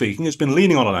 metaphorically speaking, has been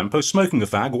leaning on a lamppost, smoking a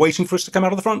fag, waiting for us to come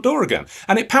out of the front door again.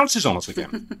 And it pounces on us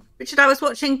again. Richard, I was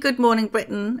watching Good Morning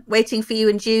Britain, waiting for you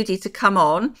and Judy to come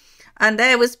on. And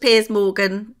there was Piers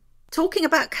Morgan talking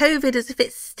about COVID as if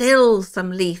it's still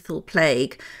some lethal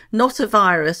plague, not a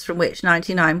virus from which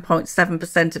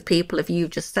 99.7% of people, as you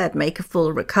just said, make a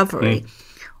full recovery.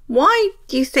 Why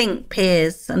do you think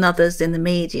Piers and others in the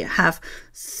media have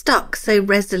stuck so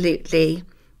resolutely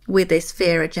with this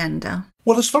fear agenda?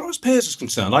 Well, as far as Piers is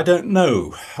concerned, I don't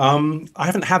know. I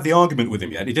haven't had the argument with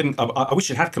him yet. He didn't. I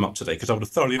wish it had come up today because I would have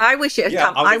thoroughly. I wish it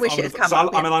had come. I wish it had come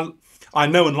up. I mean, I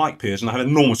know and like Piers, and I have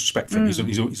enormous respect for him.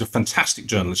 He's a fantastic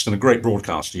journalist and a great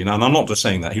broadcaster, you know. And I'm not just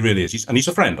saying that; he really is. He's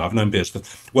a friend. I've known Piers for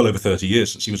well over 30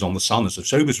 years, since he was on The Sun as a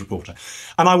showbiz reporter.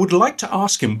 And I would like to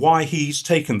ask him why he's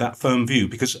taken that firm view,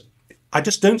 because I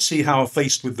just don't see how,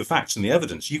 faced with the facts and the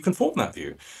evidence, you can form that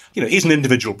view. You know, he's an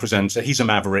individual presenter. He's a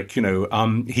maverick. You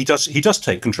know, he does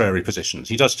take contrary positions.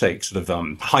 He does take sort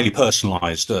of highly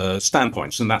personalised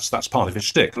standpoints, and that's part of his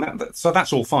shtick. And so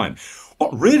that's all fine.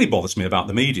 What really bothers me about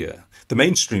the media, the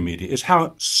mainstream media, is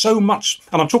how so much,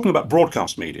 and I'm talking about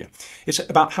broadcast media, it's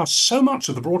about how so much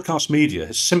of the broadcast media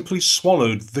has simply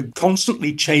swallowed the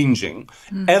constantly changing,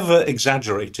 ever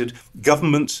exaggerated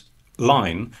government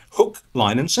line, hook,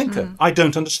 line and sinker. I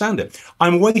don't understand it.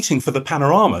 I'm waiting for the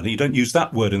panorama. You don't use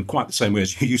that word in quite the same way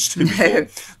as you used to before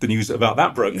the news about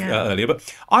that broke earlier.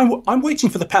 But I'm waiting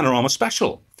for the panorama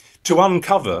special to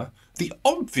uncover the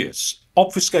obvious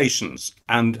obfuscations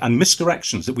and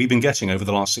misdirections that we've been getting over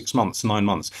the last 6 months, 9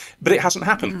 months. But it hasn't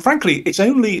happened. Frankly, it's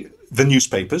only the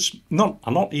newspapers, not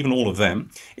even all of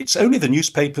them. It's only the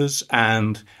newspapers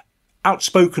and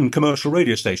outspoken commercial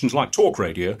radio stations like Talk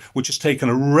Radio, which has taken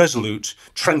a resolute,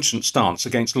 trenchant stance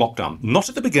against lockdown. Not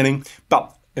at the beginning,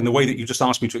 but in the way that you just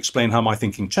asked me to explain how my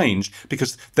thinking changed,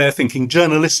 because their thinking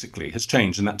journalistically has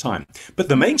changed in that time. But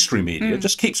the mainstream media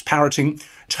just keeps parroting,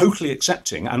 totally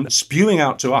accepting and spewing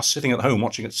out to us sitting at home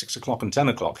watching at 6 o'clock and 10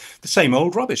 o'clock, the same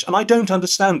old rubbish. And I don't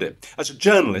understand it. As a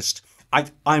journalist,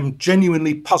 I'm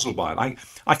genuinely puzzled by it.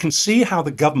 I can see how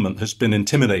the government has been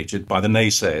intimidated by the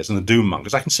naysayers and the doom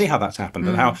mongers. I can see how that's happened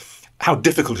and how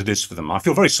difficult it is for them. I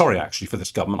feel very sorry, actually, for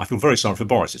this government. I feel very sorry for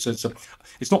Boris.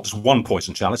 It's not just one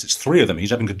poison chalice, it's 3 of them.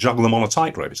 He's having to juggle them on a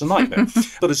tightrope. It's a nightmare.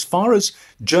 But as far as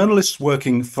journalists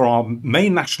working for our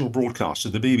main national broadcaster,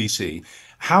 the BBC,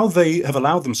 how they have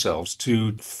allowed themselves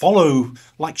to follow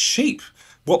like sheep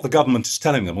what the government is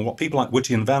telling them and what people like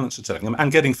Whitty and Valence are telling them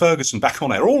and getting Ferguson back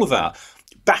on air, all of that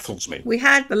baffles me. We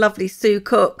had the lovely Sue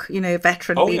Cook,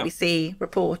 veteran BBC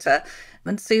reporter.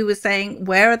 And Sue was saying,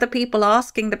 where are the people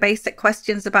asking the basic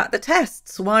questions about the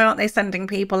tests? Why aren't they sending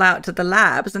people out to the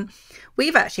labs? And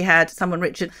we've actually had someone,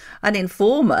 Richard, an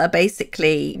informer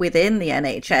basically within the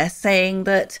NHS saying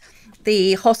that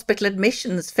the hospital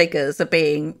admissions figures are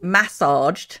being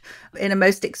massaged in a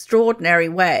most extraordinary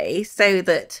way so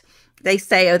that they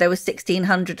say, there were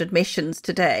 1,600 admissions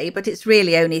today, but it's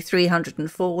really only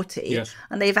 340. Yes.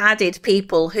 And they've added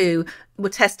people who were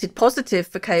tested positive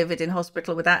for COVID in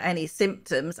hospital without any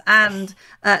symptoms. And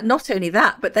not only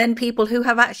that, but then people who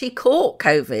have actually caught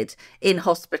COVID in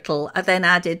hospital are then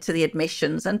added to the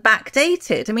admissions and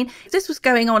backdated. I mean, if this was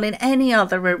going on in any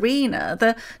other arena,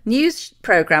 the news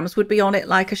programmes would be on it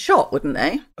like a shot, wouldn't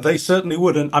they? They certainly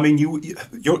would. And I mean,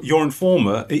 your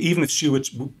informer, even if she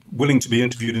was willing to be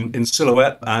interviewed in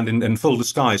silhouette and in full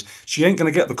disguise, she ain't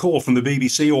going to get the call from the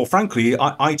BBC or, frankly,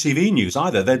 ITV News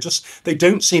either. They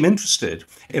don't seem interested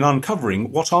in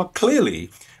uncovering what are clearly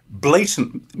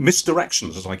blatant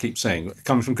misdirections, as I keep saying,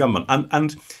 coming from government.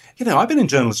 And I've been in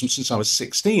journalism since I was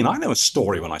 16. I know a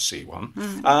story when I see one.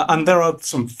 And there are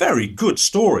some very good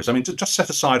stories. I mean, to just set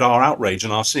aside our outrage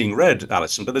and our seeing red,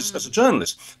 Allison, but as a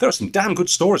journalist, there are some damn good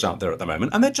stories out there at the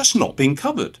moment, and they're just not being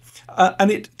covered. And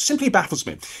it simply baffles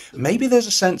me. Maybe there's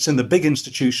a sense in the big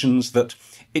institutions that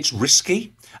it's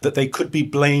risky, that they could be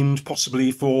blamed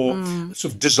possibly for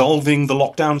sort of dissolving the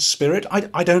lockdown spirit.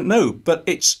 I don't know, but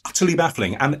it's utterly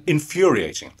baffling and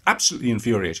infuriating, absolutely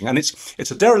infuriating. And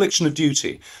it's a dereliction of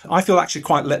duty. I feel actually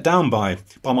quite let down by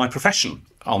my profession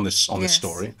on this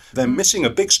story. They're missing a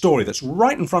big story that's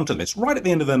right in front of them. It's right at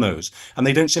the end of their nose, and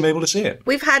they don't seem able to see it.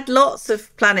 We've had lots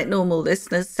of Planet Normal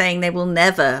listeners saying they will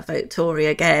never vote Tory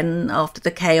again after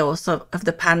the chaos of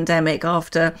the pandemic,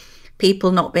 after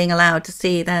people not being allowed to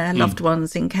see their loved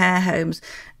ones in care homes.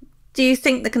 Do you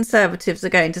think the Conservatives are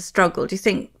going to struggle? Do you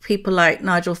think people like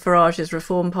Nigel Farage's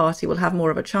Reform Party will have more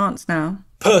of a chance now?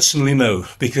 Personally, no,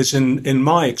 because in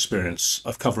my experience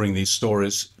of covering these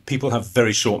stories, people have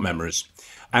very short memories.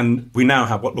 And we now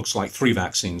have what looks like 3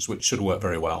 vaccines, which should work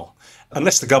very well.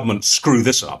 Unless the government screw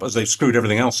this up, as they've screwed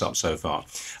everything else up so far,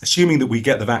 assuming that we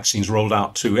get the vaccines rolled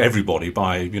out to everybody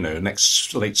by,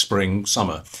 next late spring,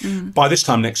 summer, by this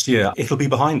time next year, it'll be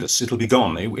behind us. It'll be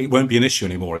gone. It won't be an issue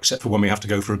anymore, except for when we have to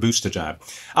go for a booster jab.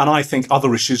 And I think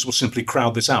other issues will simply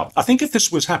crowd this out. I think if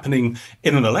this was happening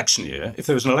in an election year, if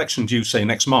there was an election due, say,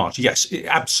 next March, yes, it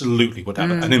absolutely would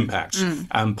have an impact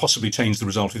and possibly change the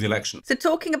result of the election. So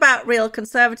talking about real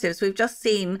Conservatives, we've just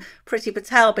seen Priti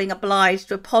Patel being obliged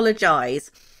to apologise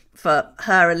for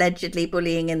her allegedly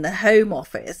bullying in the Home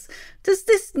Office. Does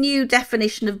this new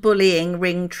definition of bullying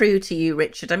ring true to you,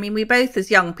 Richard? I mean, we both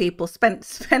as young people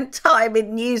spent time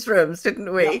in newsrooms,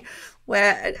 didn't we? Yeah.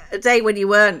 Where a day when you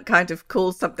weren't kind of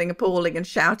called something appalling and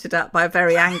shouted at by a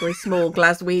very angry small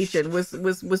Glaswegian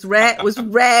was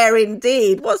rare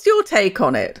indeed. What's your take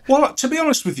on it? Well, to be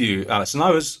honest with you, Alison, I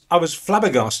was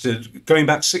flabbergasted going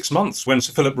back 6 months when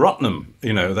Sir Philip Rutnam,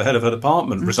 the head of her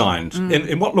department, resigned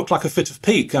in what looked like a fit of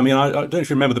pique. I mean, I don't know if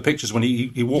you remember the pictures when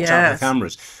he walked out of the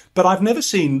cameras, but I've never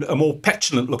seen a more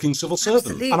petulant looking civil servant.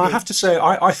 Absolutely. And I have to say,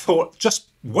 I thought just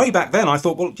way back then, I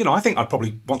thought, well, I think I'd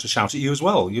probably want to shout at you as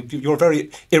well. You're a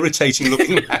very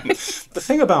irritating-looking man. The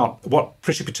thing about what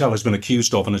Priti Patel has been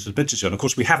accused of and has admitted to, and of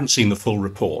course we haven't seen the full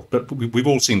report, but we've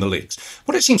all seen the leaks.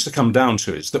 What it seems to come down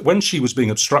to is that when she was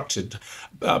being obstructed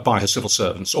by her civil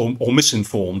servants or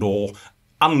misinformed or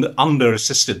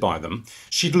under-assisted by them,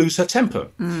 she'd lose her temper.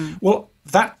 Well,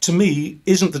 that to me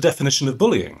isn't the definition of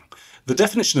bullying. The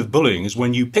definition of bullying is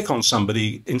when you pick on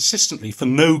somebody insistently for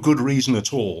no good reason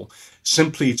at all,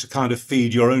 simply to kind of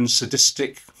feed your own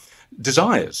sadistic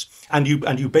desires. And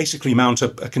you basically mount a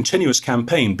continuous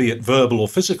campaign, be it verbal or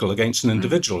physical, against an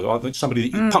individual, or somebody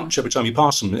that you punch every time you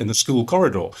pass them in the school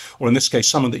corridor, or in this case,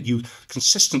 someone that you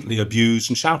consistently abuse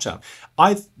and shout at.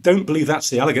 I don't believe that's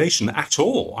the allegation at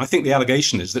all. I think the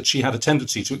allegation is that she had a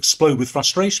tendency to explode with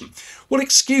frustration. Well,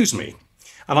 excuse me.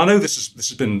 And I know this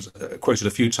has been quoted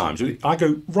a few times. I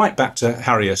go right back to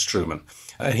Harry S. Truman.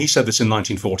 And he said this in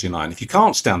 1949. If you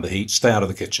can't stand the heat, stay out of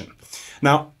the kitchen.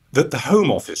 Now, the Home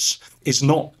Office is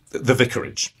not the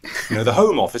vicarage. The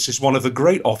Home Office is one of the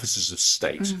great offices of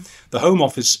state. The Home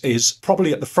Office is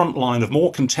probably at the front line of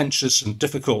more contentious and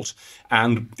difficult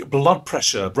and blood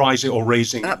pressure rising or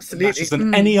raising matters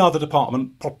than any other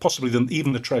department, possibly than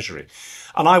even the Treasury.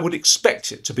 And I would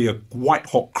expect it to be a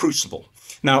white-hot crucible.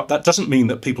 Now, that doesn't mean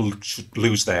that people should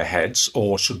lose their heads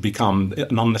or should become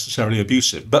unnecessarily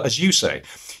abusive. But as you say,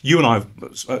 you and I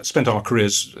have spent our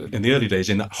careers in the early days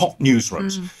in hot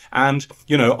newsrooms. And,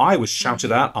 I was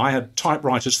shouted at. I had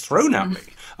typewriters thrown at me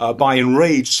by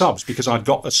enraged subs because I'd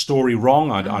got a story wrong.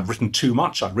 I'd written too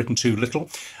much. I'd written too little.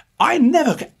 I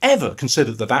never, ever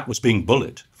considered that was being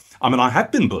bullied. I mean, I had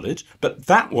been bullied, but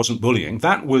that wasn't bullying.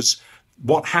 That was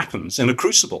what happens in a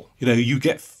crucible. You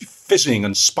get fizzing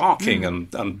and sparking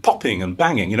and popping and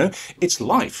banging, it's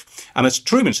life. And as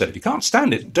Truman said, if you can't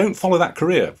stand it, don't follow that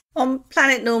career. On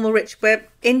Planet Normal, Rich, we're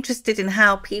interested in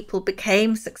how people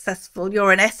became successful.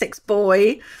 You're an Essex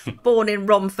boy, born in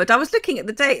Romford. I was looking at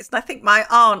the dates, and I think my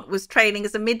aunt was training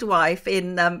as a midwife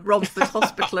in Romford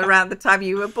Hospital around the time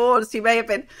you were born. So you may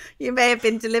have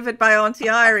been delivered by Auntie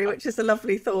Irie, which is a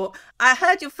lovely thought. I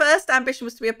heard your first ambition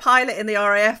was to be a pilot in the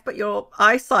RAF, but your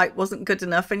eyesight wasn't good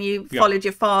enough, and you followed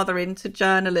your father into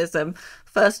journalism.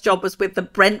 First job was with the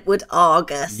Brentwood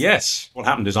Argus. Yes. What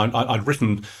happened is I'd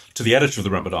written to the editor of the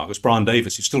Brentwood Argus, Brian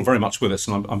Davis, who's still very much with us,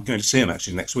 and I'm going to see him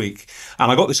actually next week. And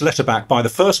I got this letter back by the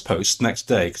first post next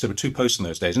day, because there were 2 posts in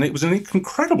those days, and it was an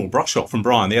incredible brush off from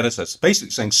Brian, the editor,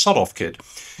 basically saying, sod off, kid.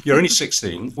 You're only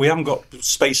 16. We haven't got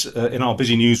space in our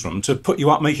busy newsroom to put you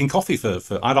up making coffee for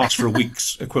I'd asked for a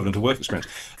week's equivalent of work experience.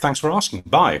 Thanks for asking.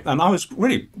 Bye. And I was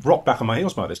really rocked back on my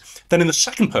heels by this. Then in the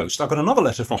second post, I got another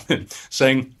letter from him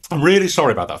saying, I'm really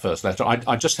sorry about that first letter.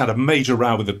 I just had a major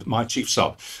row with my chief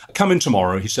sub. Come in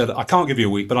tomorrow. He said, I can't give you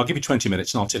a week, but I'll give you 20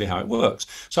 minutes and I'll tell you how it works.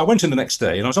 So I went in the next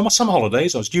day and I was on my summer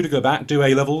holidays. I was due to go back, do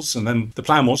A-levels, and then the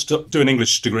plan was to do an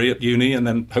English degree at uni and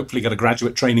then hopefully get a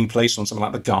graduate training place on something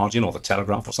like the Guardian or the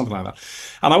Telegraph or something like that.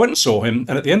 And I went and saw him,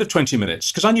 and at the end of 20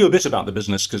 minutes, because I knew a bit about the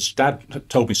business because Dad had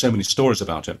told me so many stories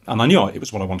about it, and I knew it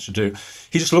was what I wanted to do,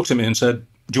 he just looked at me and said,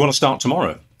 do you want to start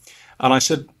tomorrow? And I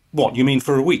said, what, you mean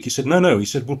for a week? He said, no. He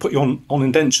said, we'll put you on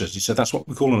indentures. He said, that's what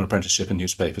we call an apprenticeship in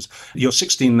newspapers. You're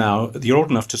 16 now. You're old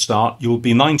enough to start. You'll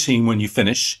be 19 when you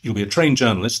finish. You'll be a trained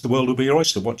journalist. The world will be your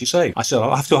oyster. What do you say? I said,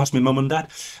 I'll have to ask my mum and dad.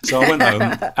 So I went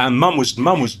home, and mum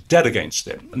was dead against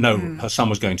it. No, her son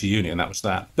was going to uni, and that was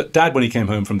that. But Dad, when he came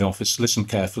home from the office, listened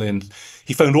carefully, and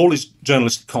he phoned all his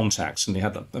journalistic contacts, and he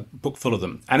had a book full of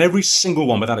them. And every single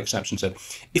one, without exception, said,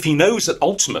 if he knows that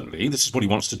ultimately this is what he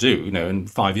wants to do, in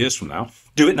 5 years from now,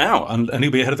 do it now, and he'll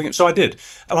be ahead of the game. So I did.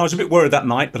 And I was a bit worried that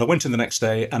night, but I went in the next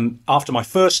day, and after my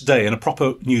first day in a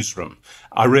proper newsroom,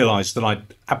 I realised that I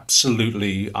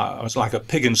was like a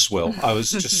pig in swill. I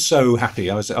was just so happy.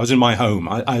 I was in my home.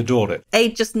 I adored it.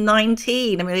 Age just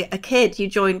 19, I mean, a kid, you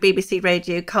joined BBC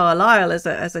Radio Carlisle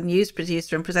as a news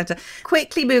producer and presenter,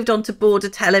 quickly moved on to Border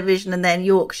Television and then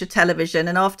Yorkshire Television.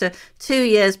 And after 2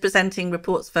 years presenting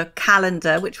reports for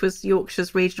Calendar, which was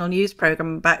Yorkshire's regional news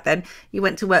programme back then, you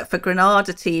went to work for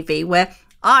Granada TV, where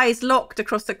eyes locked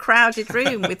across a crowded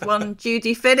room with one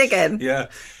Judy Finnegan. Yeah.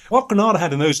 What Granada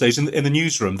had in those days in the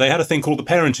newsroom, they had a thing called the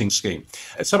parenting scheme.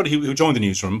 Somebody who joined the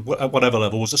newsroom at whatever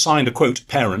level was assigned a, quote,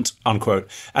 parent,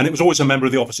 unquote, and it was always a member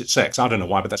of the opposite sex. I don't know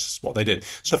why, but that's what they did.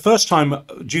 So the first time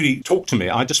Judy talked to me,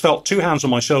 I just felt 2 hands on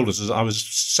my shoulders as I was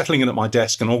settling in at my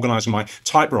desk and organising my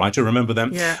typewriter, remember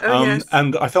them? Yeah. Yes.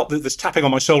 And I felt this tapping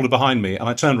on my shoulder behind me, and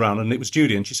I turned around and it was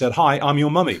Judy, and she said, hi, I'm your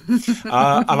mummy. And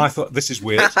I thought, this is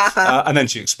weird. And then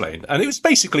she explained. And it was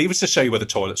to show you where the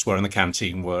toilets were and the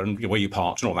canteen were and where you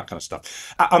parked and all that kind of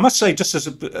stuff. I must say, just as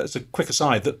a quick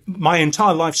aside, that my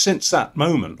entire life since that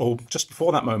moment, or just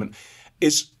before that moment,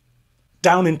 is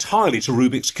down entirely to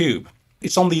Rubik's Cube.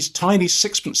 It's on these tiny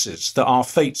sixpences that our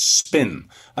fates spin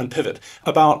and pivot.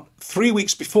 About 3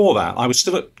 weeks before that, I was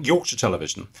still at Yorkshire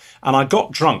Television, and I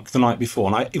got drunk the night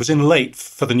before, and it was in late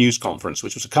for the news conference,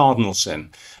 which was a cardinal sin.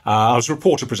 I was a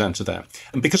reporter presenter there.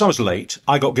 And because I was late,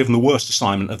 I got given the worst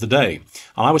assignment of the day.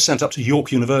 And I was sent up to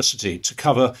York University to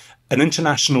cover an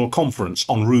international conference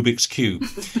on Rubik's Cube.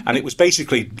 And it was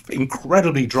basically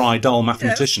incredibly dry, dull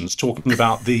mathematicians talking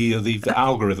about the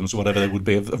algorithms or whatever they would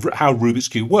be of how Rubik's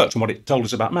Cube worked and what it told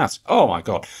us about maths. Oh, my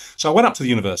God. So I went up to the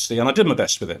university and I did my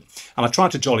best with it. And I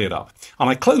tried to jolly it up. And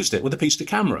I closed it with a piece to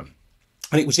camera.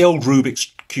 And it was the old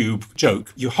Rubik's Cube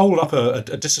joke. You hold up a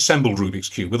disassembled Rubik's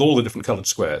Cube with all the different coloured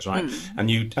squares, right?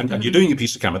 And you're doing your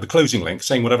piece of camera, the closing link,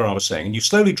 saying whatever I was saying, and you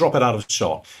slowly drop it out of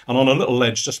shot. And on a little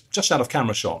ledge, just out of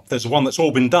camera shot, there's one that's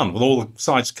all been done with all the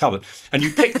sides covered. And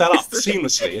you pick that up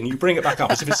seamlessly and you bring it back up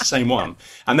as if it's the same one.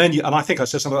 And then and I think I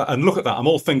said something like that, and look at that, I'm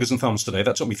all fingers and thumbs today.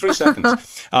 That took me 3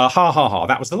 seconds. Ha, ha, ha.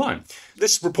 That was the line.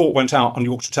 This report went out on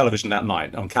Yorkshire Television that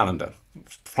night on Calendar,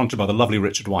 fronted by the lovely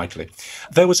Richard Madeley.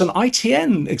 There was an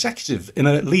ITN executive in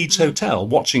a Leeds hotel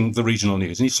watching the regional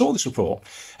news, and he saw this report,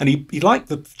 and he liked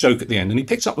the joke at the end, and he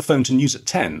picked up the phone to News at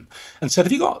 10 and said,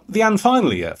 have you got the Anne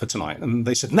finally yet for tonight? And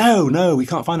they said, no, we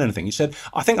can't find anything. He said,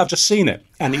 I think I've just seen it.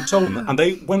 And he told them, and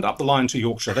they went up the line to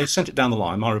Yorkshire. They sent it down the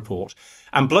line, my report,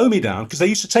 and blow me down, because they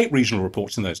used to take regional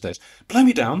reports in those days. Blow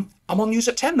me down, I'm on News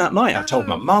at 10 that night. I told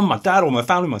my mum, my dad, all my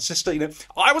family, my sister,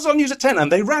 I was on News at 10,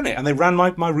 and they ran it, and they ran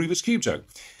my Rubik's Cube joke.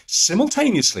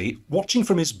 Simultaneously, watching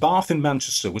from his bath in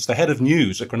Manchester was the head of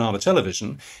news at Granada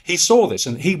Television. He saw this,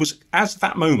 and he was, as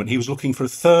that moment, he was looking for a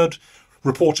third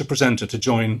reporter-presenter to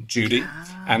join Judy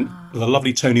and the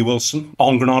lovely Tony Wilson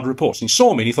on Granada Reports. And he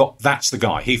saw me and he thought, that's the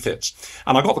guy, he fits.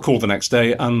 And I got the call the next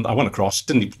day and I went across,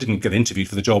 didn't get interviewed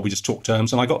for the job, we just talked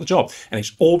terms and I got the job. And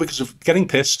it's all because of getting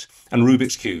pissed and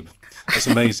Rubik's Cube. It's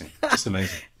amazing. It's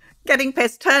amazing. Getting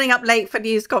pissed, turning up late for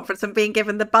news conference and being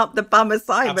given the bum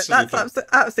assignment. Absolutely. That's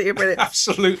absolutely brilliant.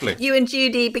 Absolutely. You and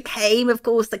Judy became, of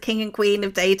course, the king and queen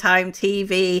of daytime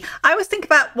TV. I always think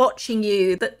about watching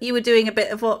you, that you were doing a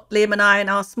bit of what Liam and I in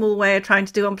our small way are trying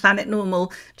to do on Planet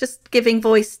Normal, just giving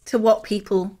voice to what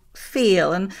people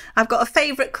feel. And I've got a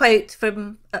favourite quote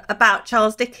from about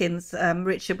Charles Dickens,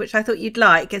 Richard, which I thought you'd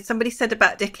like. And somebody said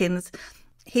about Dickens,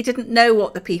 he didn't know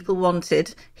what the people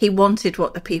wanted. He wanted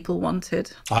what the people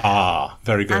wanted. Ah,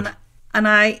 very good. And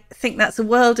I think that's a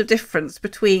world of difference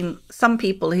between some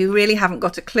people who really haven't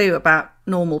got a clue about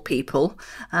normal people,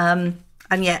 and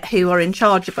yet who are in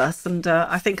charge of us. And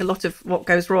I think a lot of what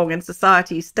goes wrong in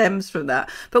society stems from that.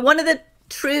 But one of the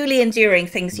truly enduring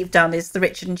things you've done is the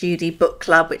Richard and Judy book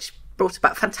club, which brought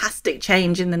about fantastic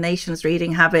change in the nation's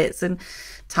reading habits, and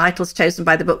titles chosen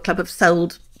by the book club have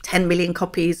sold 10 million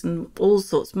copies and all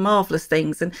sorts of marvellous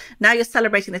things. And now you're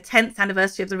celebrating the 10th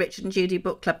anniversary of the Richard and Judy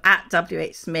book club at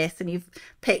WH Smith, and you've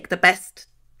picked the best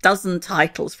dozen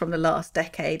titles from the last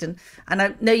decade. And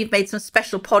I know you've made some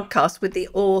special podcasts with the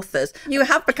authors. You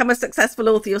have become a successful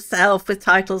author yourself with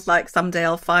titles like Someday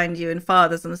I'll Find You and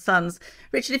Fathers and Sons.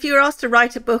 Richard, if you were asked to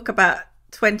write a book about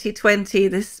 2020,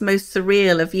 this most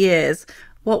surreal of years,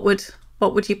 what would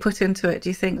you put into it, do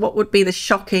you think? What would be the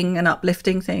shocking and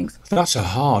uplifting things? That's a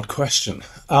hard question.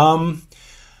 I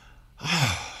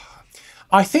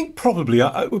think probably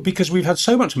because we've had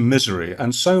so much misery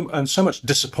and so much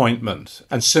disappointment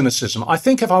and cynicism. I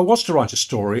think if I was to write a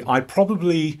story, I'd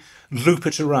probably loop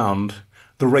it around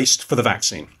the race for the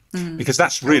vaccine. Because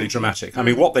that's really dramatic. I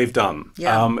mean, what they've done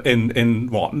in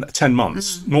 10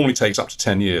 months normally takes up to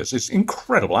 10 years. It's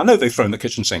incredible. I know they've thrown the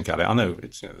kitchen sink at it. I know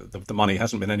it's, the money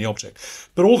hasn't been any object.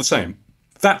 But all the same,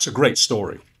 that's a great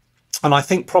story. And I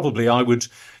think probably I would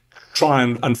try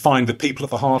and find the people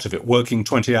at the heart of it, working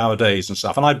 20-hour days and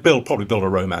stuff. And I'd probably build a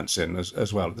romance in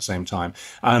as well at the same time.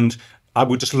 And I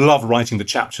would just love writing the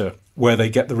chapter where they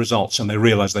get the results and they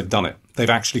realise they've done it. They've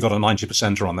actually got a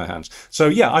 90%er on their hands. So,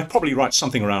 yeah, I'd probably write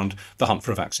something around the hunt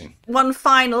for a vaccine. One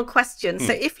final question.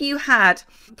 So if you had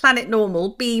Planet Normal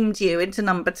beamed you into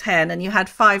number 10 and you had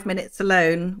 5 minutes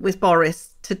alone with Boris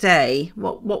today,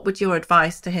 what would your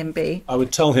advice to him be? I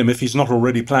would tell him, if he's not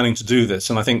already planning to do this,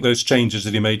 and I think those changes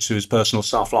that he made to his personal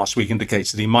stuff last week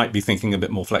indicates that he might be thinking a bit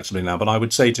more flexibly now, but I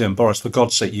would say to him, Boris, for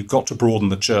God's sake, you've got to broaden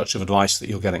the church of advice that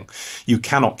you're getting. You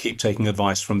cannot keep taking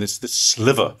advice from this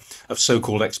sliver of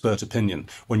so-called expert opinion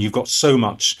when you've got so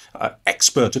much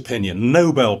expert opinion,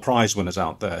 Nobel Prize winners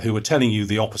out there who are telling you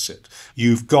the opposite.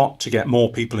 You've got to get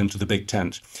more people into the big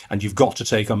tent, and you've got to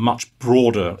take a much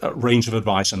broader range of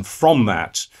advice, and from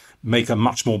that, make a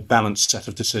much more balanced set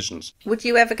of decisions. Would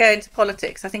you ever go into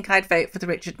politics? I think I'd vote for the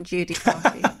Richard and Judy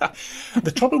party.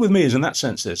 The trouble with me is, in that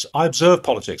sense, is I observe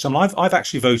politics. I mean, I've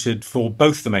actually voted for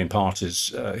both the main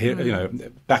parties here,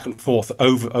 back and forth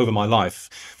over my life.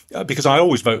 Because I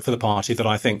always vote for the party that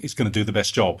I think is going to do the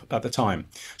best job at the time.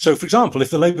 So, for example, if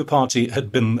the Labour Party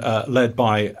had been led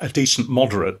by a decent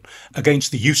moderate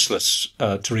against the useless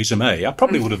Theresa May, I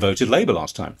probably would have voted Labour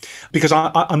last time. Because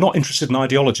I'm not interested in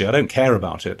ideology. I don't care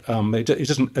about it. It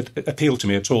doesn't appeal to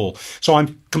me at all. So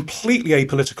I'm completely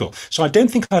apolitical. So I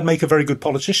don't think I'd make a very good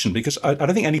politician, because I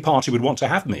don't think any party would want to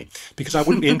have me, because I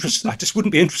wouldn't be interested. I just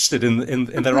wouldn't be interested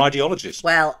in their ideologies.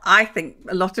 Well, I think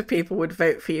a lot of people would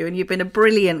vote for you, and you've been a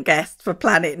brilliant guest for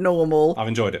Planet Normal. I've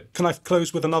enjoyed it. Can I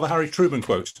close with another Harry Truman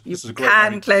quote? This is a great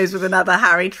one. Close with another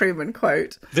Harry Truman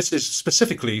quote. This is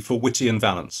specifically for Whitty and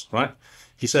Valance, right?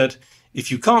 He said,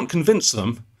 "If you can't convince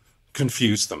them,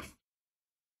 confuse them."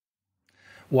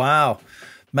 Wow.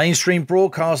 Mainstream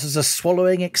broadcasters are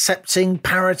swallowing, accepting,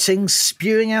 parroting,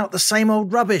 spewing out the same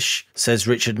old rubbish, says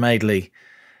Richard Madeley.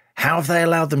 How have they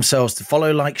allowed themselves to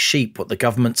follow like sheep what the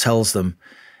government tells them?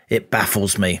 It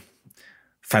baffles me.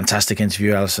 Fantastic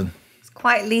interview, Allison. It's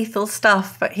quite lethal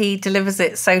stuff, but he delivers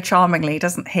it so charmingly,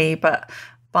 doesn't he? But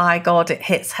by God, it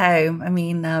hits home. I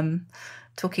mean,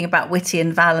 talking about Whitty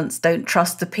and Valance, don't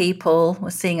trust the people.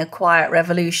 We're seeing a quiet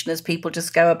revolution as people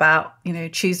just go about,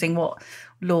 choosing what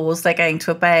laws they're going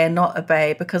to obey and not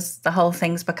obey, because the whole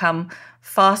thing's become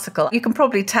farcical. You can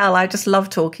probably tell I just love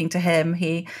talking to him.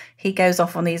 He goes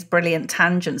off on these brilliant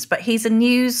tangents, but he's a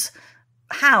news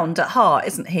hound at heart,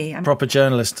 isn't he? Proper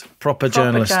journalist.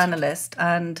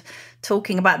 And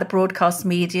talking about the broadcast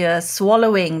media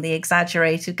swallowing the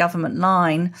exaggerated government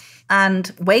line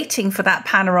and waiting for that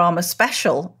panorama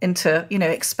special into,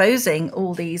 exposing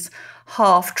all these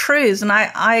half-truths. And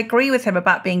I agree with him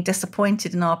about being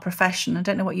disappointed in our profession. I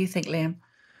don't know what you think, Liam.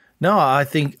 No, I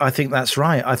think that's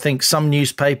right. I think some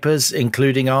newspapers,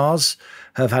 including ours,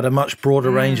 have had a much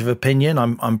broader range of opinion.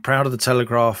 I'm proud of the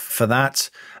Telegraph for that.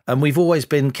 And we've always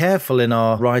been careful in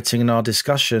our writing and our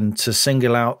discussion to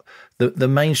single out the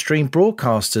mainstream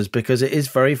broadcasters, because it is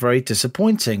very, very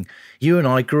disappointing. You and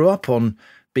I grew up on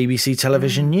BBC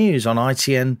Television News, on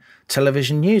ITN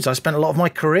Television News. I spent a lot of my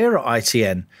career at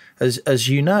ITN, as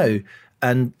you know,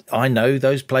 and I know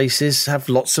those places have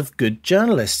lots of good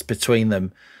journalists between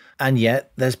them. And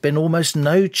yet there's been almost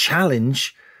no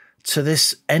challenge to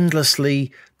this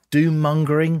endlessly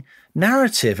doom-mongering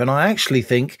narrative. And I actually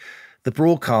think the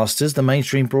broadcasters, the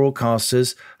mainstream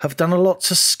broadcasters, have done a lot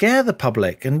to scare the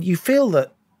public. And you feel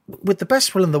that, with the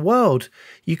best will in the world,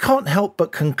 you can't help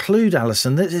but conclude,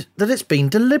 Alison, that it's been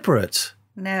deliberate.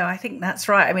 No, I think that's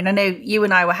right. I mean, I know you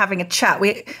and I were having a chat.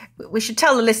 We should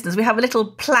tell the listeners we have a little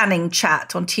planning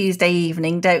chat on Tuesday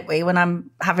evening, don't we? When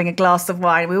I'm having a glass of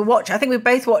wine, I think we're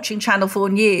both watching Channel 4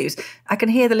 News. I can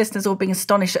hear the listeners all being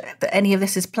astonished that any of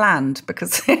this is planned,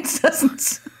 because it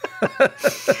doesn't.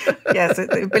 Yes,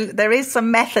 there is some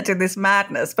method in this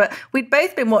madness. But we'd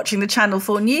both been watching the Channel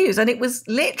 4 News, and it was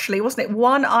literally, wasn't it,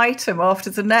 one item after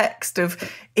the next of,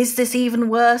 is this even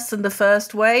worse than the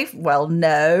first wave? Well,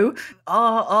 no.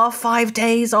 Are 5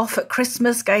 days off at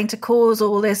Christmas going to cause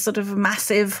all this sort of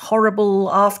massive, horrible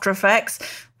after effects?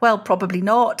 Well, probably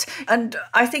not. And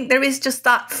I think there is just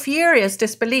that furious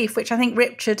disbelief, which I think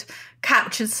Richard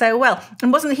captured so well.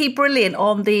 And wasn't he brilliant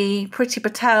on the Priti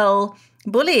Patel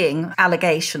bullying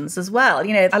allegations as well?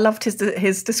 I loved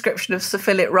his description of Sir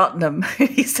Philip Rutnam.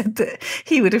 He said that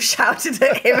he would have shouted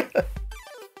at him.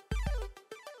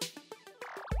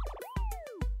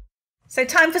 So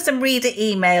time for some reader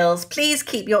emails. Please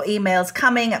keep your emails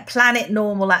coming at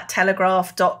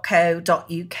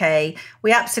planetnormal@telegraph.co.uk.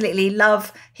 We absolutely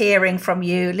love hearing from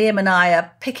you. Liam and I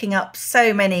are picking up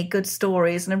so many good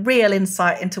stories and a real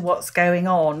insight into what's going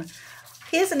on.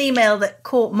 Here's an email that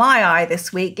caught my eye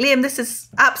this week. Liam, this is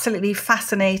absolutely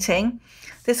fascinating.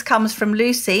 This comes from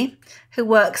Lucy, who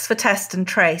works for Test and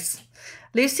Trace.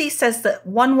 Lucy says that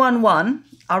 111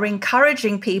 are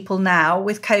encouraging people now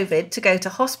with COVID to go to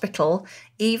hospital,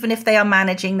 even if they are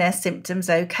managing their symptoms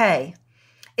okay.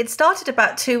 It started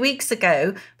about 2 weeks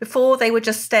ago, before they were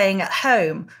just staying at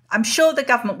home. I'm sure the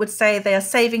government would say they are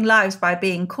saving lives by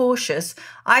being cautious.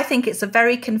 I think it's a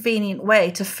very convenient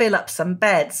way to fill up some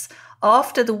beds.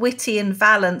 After the Whitty and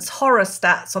Valance horror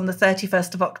stats on the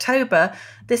 31st of October,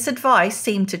 this advice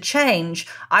seemed to change.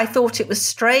 I thought it was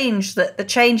strange that the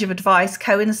change of advice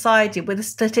coincided with the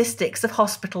statistics of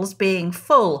hospitals being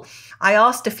full. I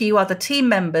asked a few other team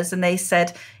members and they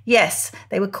said, yes,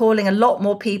 they were calling a lot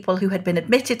more people who had been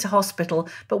admitted to hospital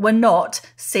but were not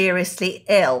seriously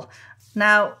ill.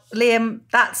 Now, Liam,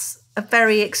 that's a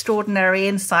very extraordinary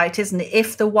insight, isn't it?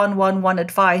 If the 111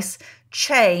 advice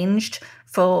changed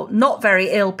for not very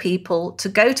ill people to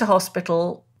go to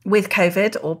hospital with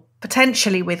COVID or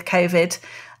potentially with COVID,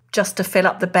 just to fill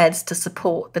up the beds to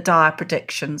support the dire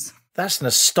predictions. That's an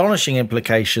astonishing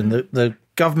implication that the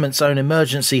government's own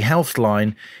emergency health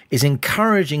line is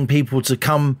encouraging people to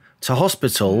come to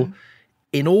hospital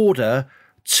in order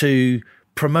to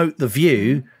promote the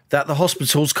view that the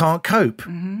hospitals can't cope.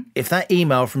 If that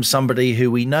email from somebody who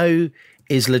we know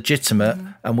is legitimate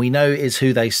and we know is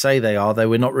who they say they are, though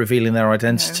we're not revealing their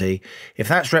identity, if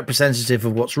that's representative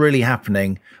of what's really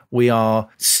happening, we are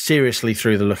seriously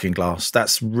through the looking glass.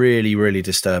 That's really, really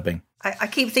disturbing. I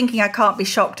keep thinking I can't be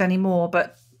shocked anymore,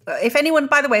 but if anyone,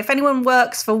 by the way, if anyone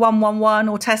works for 111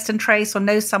 or Test and Trace or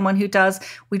knows someone who does,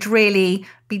 we'd really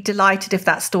be delighted if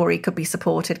that story could be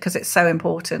supported because it's so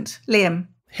important. Liam.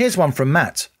 Here's one from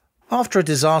Matt. After a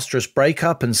disastrous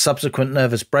breakup and subsequent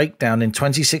nervous breakdown in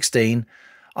 2016,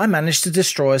 I managed to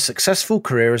destroy a successful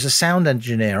career as a sound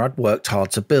engineer I'd worked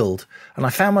hard to build, and I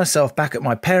found myself back at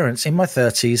my parents' in my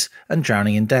 30s and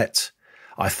drowning in debt.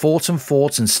 I fought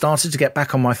and started to get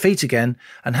back on my feet again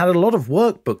and had a lot of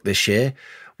work booked this year,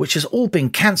 which has all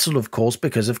been cancelled, of course,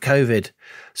 because of COVID.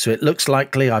 So it looks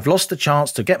likely I've lost the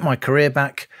chance to get my career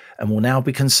back and will now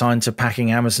be consigned to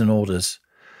packing Amazon orders.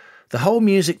 The whole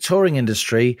music touring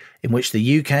industry, in which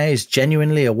the UK is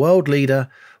genuinely a world leader,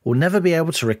 will never be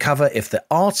able to recover if the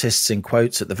artists, in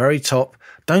quotes, at the very top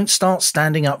don't start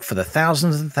standing up for the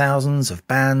thousands and thousands of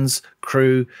bands,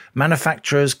 crew,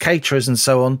 manufacturers, caterers and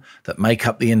so on that make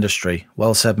up the industry.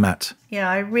 Well said, Matt. Yeah,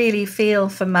 I really feel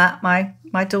for Matt.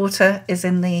 My daughter is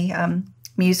in the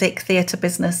music theatre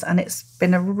business and it's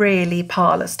been a really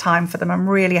parlous time for them. I'm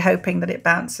really hoping that it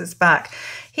bounces back.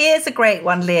 Here's a great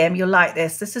one, Liam. You'll like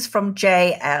this. This is from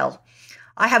JL.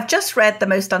 I have just read the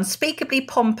most unspeakably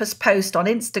pompous post on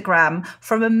Instagram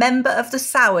from a member of the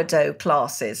sourdough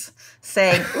classes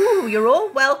saying, ooh, you're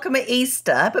all welcome at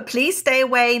Easter, but please stay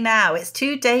away now. It's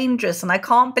too dangerous and I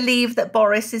can't believe that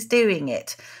Boris is doing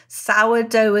it.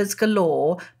 Sourdoughers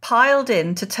galore piled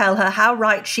in to tell her how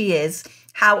right she is,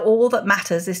 how all that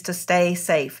matters is to stay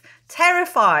safe.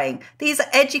 Terrifying. These are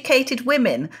educated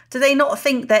women. Do they not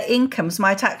think their incomes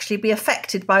might actually be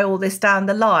affected by all this down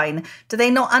the line? Do they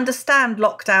not understand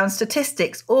lockdown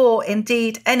statistics or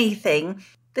indeed anything?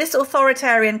 This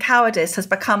authoritarian cowardice has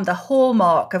become the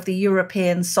hallmark of the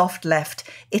European soft left.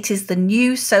 It is the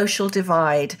new social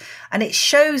divide, and it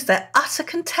shows their utter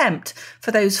contempt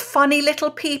for those funny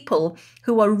little people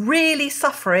who are really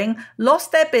suffering,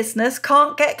 lost their business,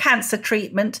 can't get cancer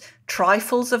treatment,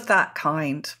 trifles of that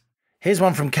kind. Here's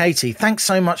one from Katie. Thanks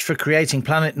so much for creating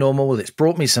Planet Normal. It's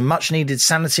brought me some much needed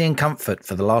sanity and comfort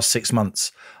for the last 6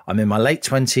 months. I'm in my late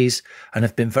 20s and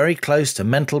have been very close to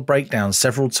mental breakdown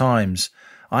several times.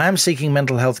 I am seeking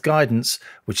mental health guidance,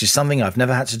 which is something I've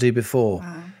never had to do before.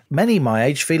 Wow. Many my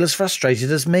age feel as frustrated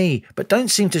as me, but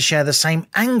don't seem to share the same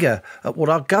anger at what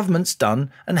our government's done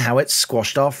and how it's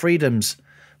squashed our freedoms.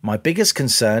 My biggest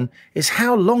concern is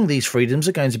how long these freedoms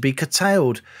are going to be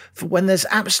curtailed, for when there's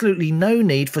absolutely no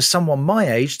need for someone my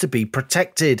age to be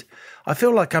protected. I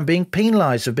feel like I'm being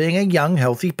penalised for being a young,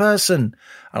 healthy person.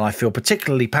 And I feel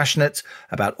particularly passionate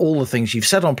about all the things you've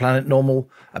said on Planet Normal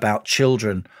about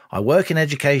children. I work in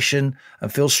education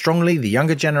and feel strongly the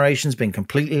younger generation's been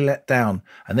completely let down,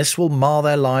 and this will mar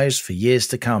their lives for years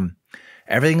to come.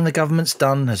 Everything the government's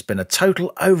done has been a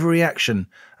total overreaction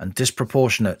and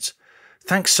disproportionate.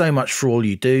 Thanks so much for all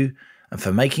you do and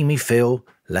for making me feel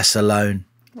less alone.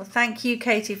 Well, thank you,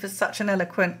 Katie, for such an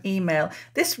eloquent email.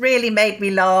 This really made me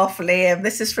laugh, Liam.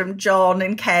 This is from John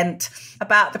in Kent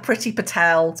about the Priti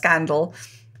Patel scandal.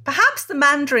 Perhaps the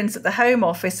mandarins at the Home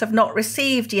Office have not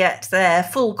received yet their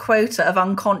full quota of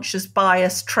unconscious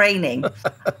bias training.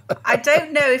 I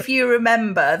don't know if you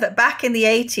remember that back in the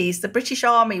 80s, the British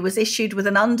Army was issued with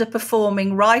an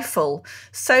underperforming rifle,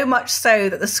 so much so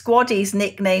that the squaddies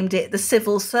nicknamed it the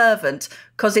civil servant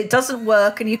because it doesn't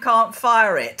work and you can't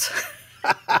fire it.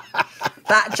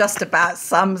 That just about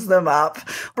sums them up.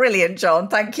 Brilliant, John.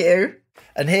 Thank you.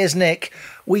 And here's Nick.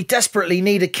 We desperately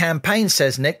need a campaign,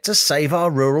 says Nick, to save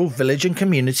our rural, village and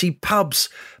community pubs,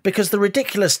 because the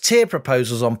ridiculous tier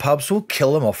proposals on pubs will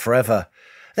kill them off forever.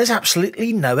 There's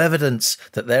absolutely no evidence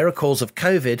that they're a cause of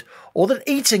COVID, or that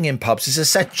eating in pubs is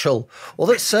essential, or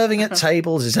that serving at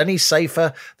tables is any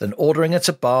safer than ordering at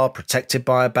a bar protected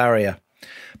by a barrier.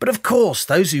 But of course,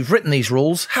 those who've written these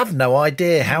rules have no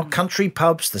idea how country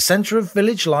pubs, the centre of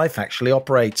village life, actually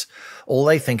operate. All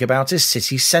they think about is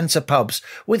city centre pubs,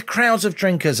 with crowds of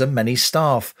drinkers and many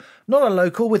staff. Not a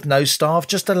local with no staff,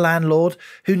 just a landlord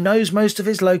who knows most of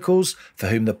his locals, for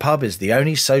whom the pub is the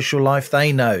only social life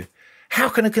they know. How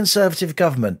can a Conservative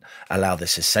government allow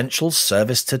this essential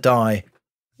service to die?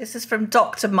 This is from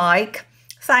Dr. Mike.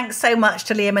 Thanks so much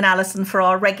to Liam and Allison for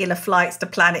our regular flights to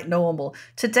Planet Normal.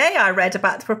 Today I read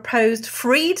about the proposed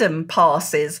freedom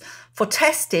passes for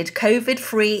tested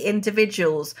COVID-free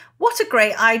individuals. What a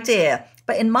great idea.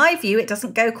 But in my view, it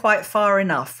doesn't go quite far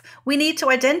enough. We need to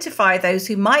identify those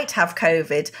who might have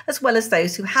COVID as well as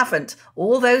those who haven't,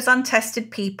 all those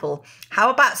untested people. How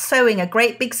about sewing a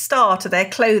great big star to their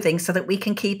clothing so that we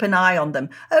can keep an eye on them?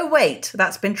 Oh, wait,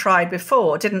 that's been tried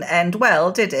before. Didn't end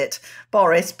well, did it?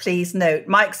 Boris, please note.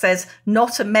 Mike says,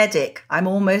 not a medic. I'm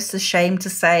almost ashamed to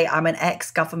say I'm an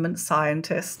ex-government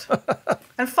scientist.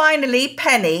 And finally,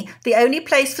 Penny, the only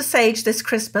place for sage this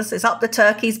Christmas is up the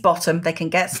turkey's bottom. They can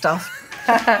get stuff.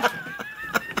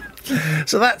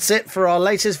 So that's it for our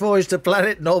latest voyage to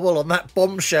Planet Normal on that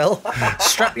bombshell.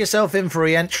 Strap yourself in for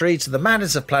re-entry to the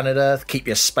madness of planet Earth, keep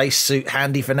your spacesuit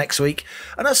handy for next week,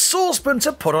 and a saucepan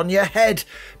to put on your head,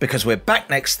 because we're back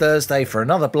next Thursday for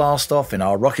another blast-off in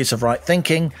our rocket of right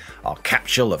thinking, our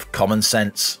capsule of common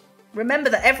sense. Remember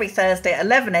that every Thursday at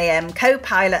 11 a.m,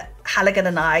 co-pilot Halligan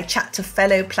and I chat to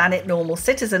fellow Planet Normal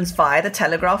citizens via the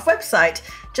Telegraph website.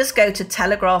 Just go to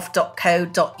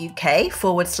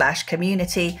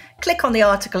telegraph.co.uk/community, click on the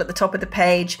article at the top of the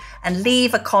page and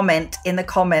leave a comment in the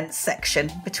comments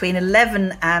section. Between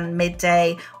 11 and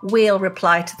midday, we'll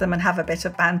reply to them and have a bit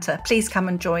of banter. Please come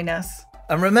and join us.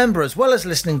 And remember, as well as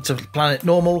listening to Planet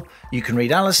Normal, you can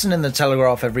read Allison in the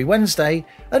Telegraph every Wednesday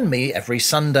and me every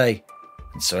Sunday.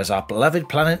 And so as our beloved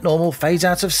Planet Normal fades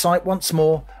out of sight once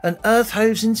more and Earth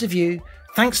hoves into view,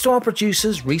 thanks to our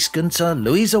producers Rhys Gunter,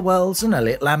 Louisa Wells and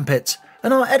Elliot Lampitt,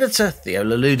 and our editor Theo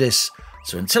Laludis.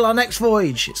 So until our next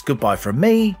voyage, it's goodbye from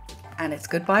me. And it's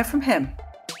goodbye from him.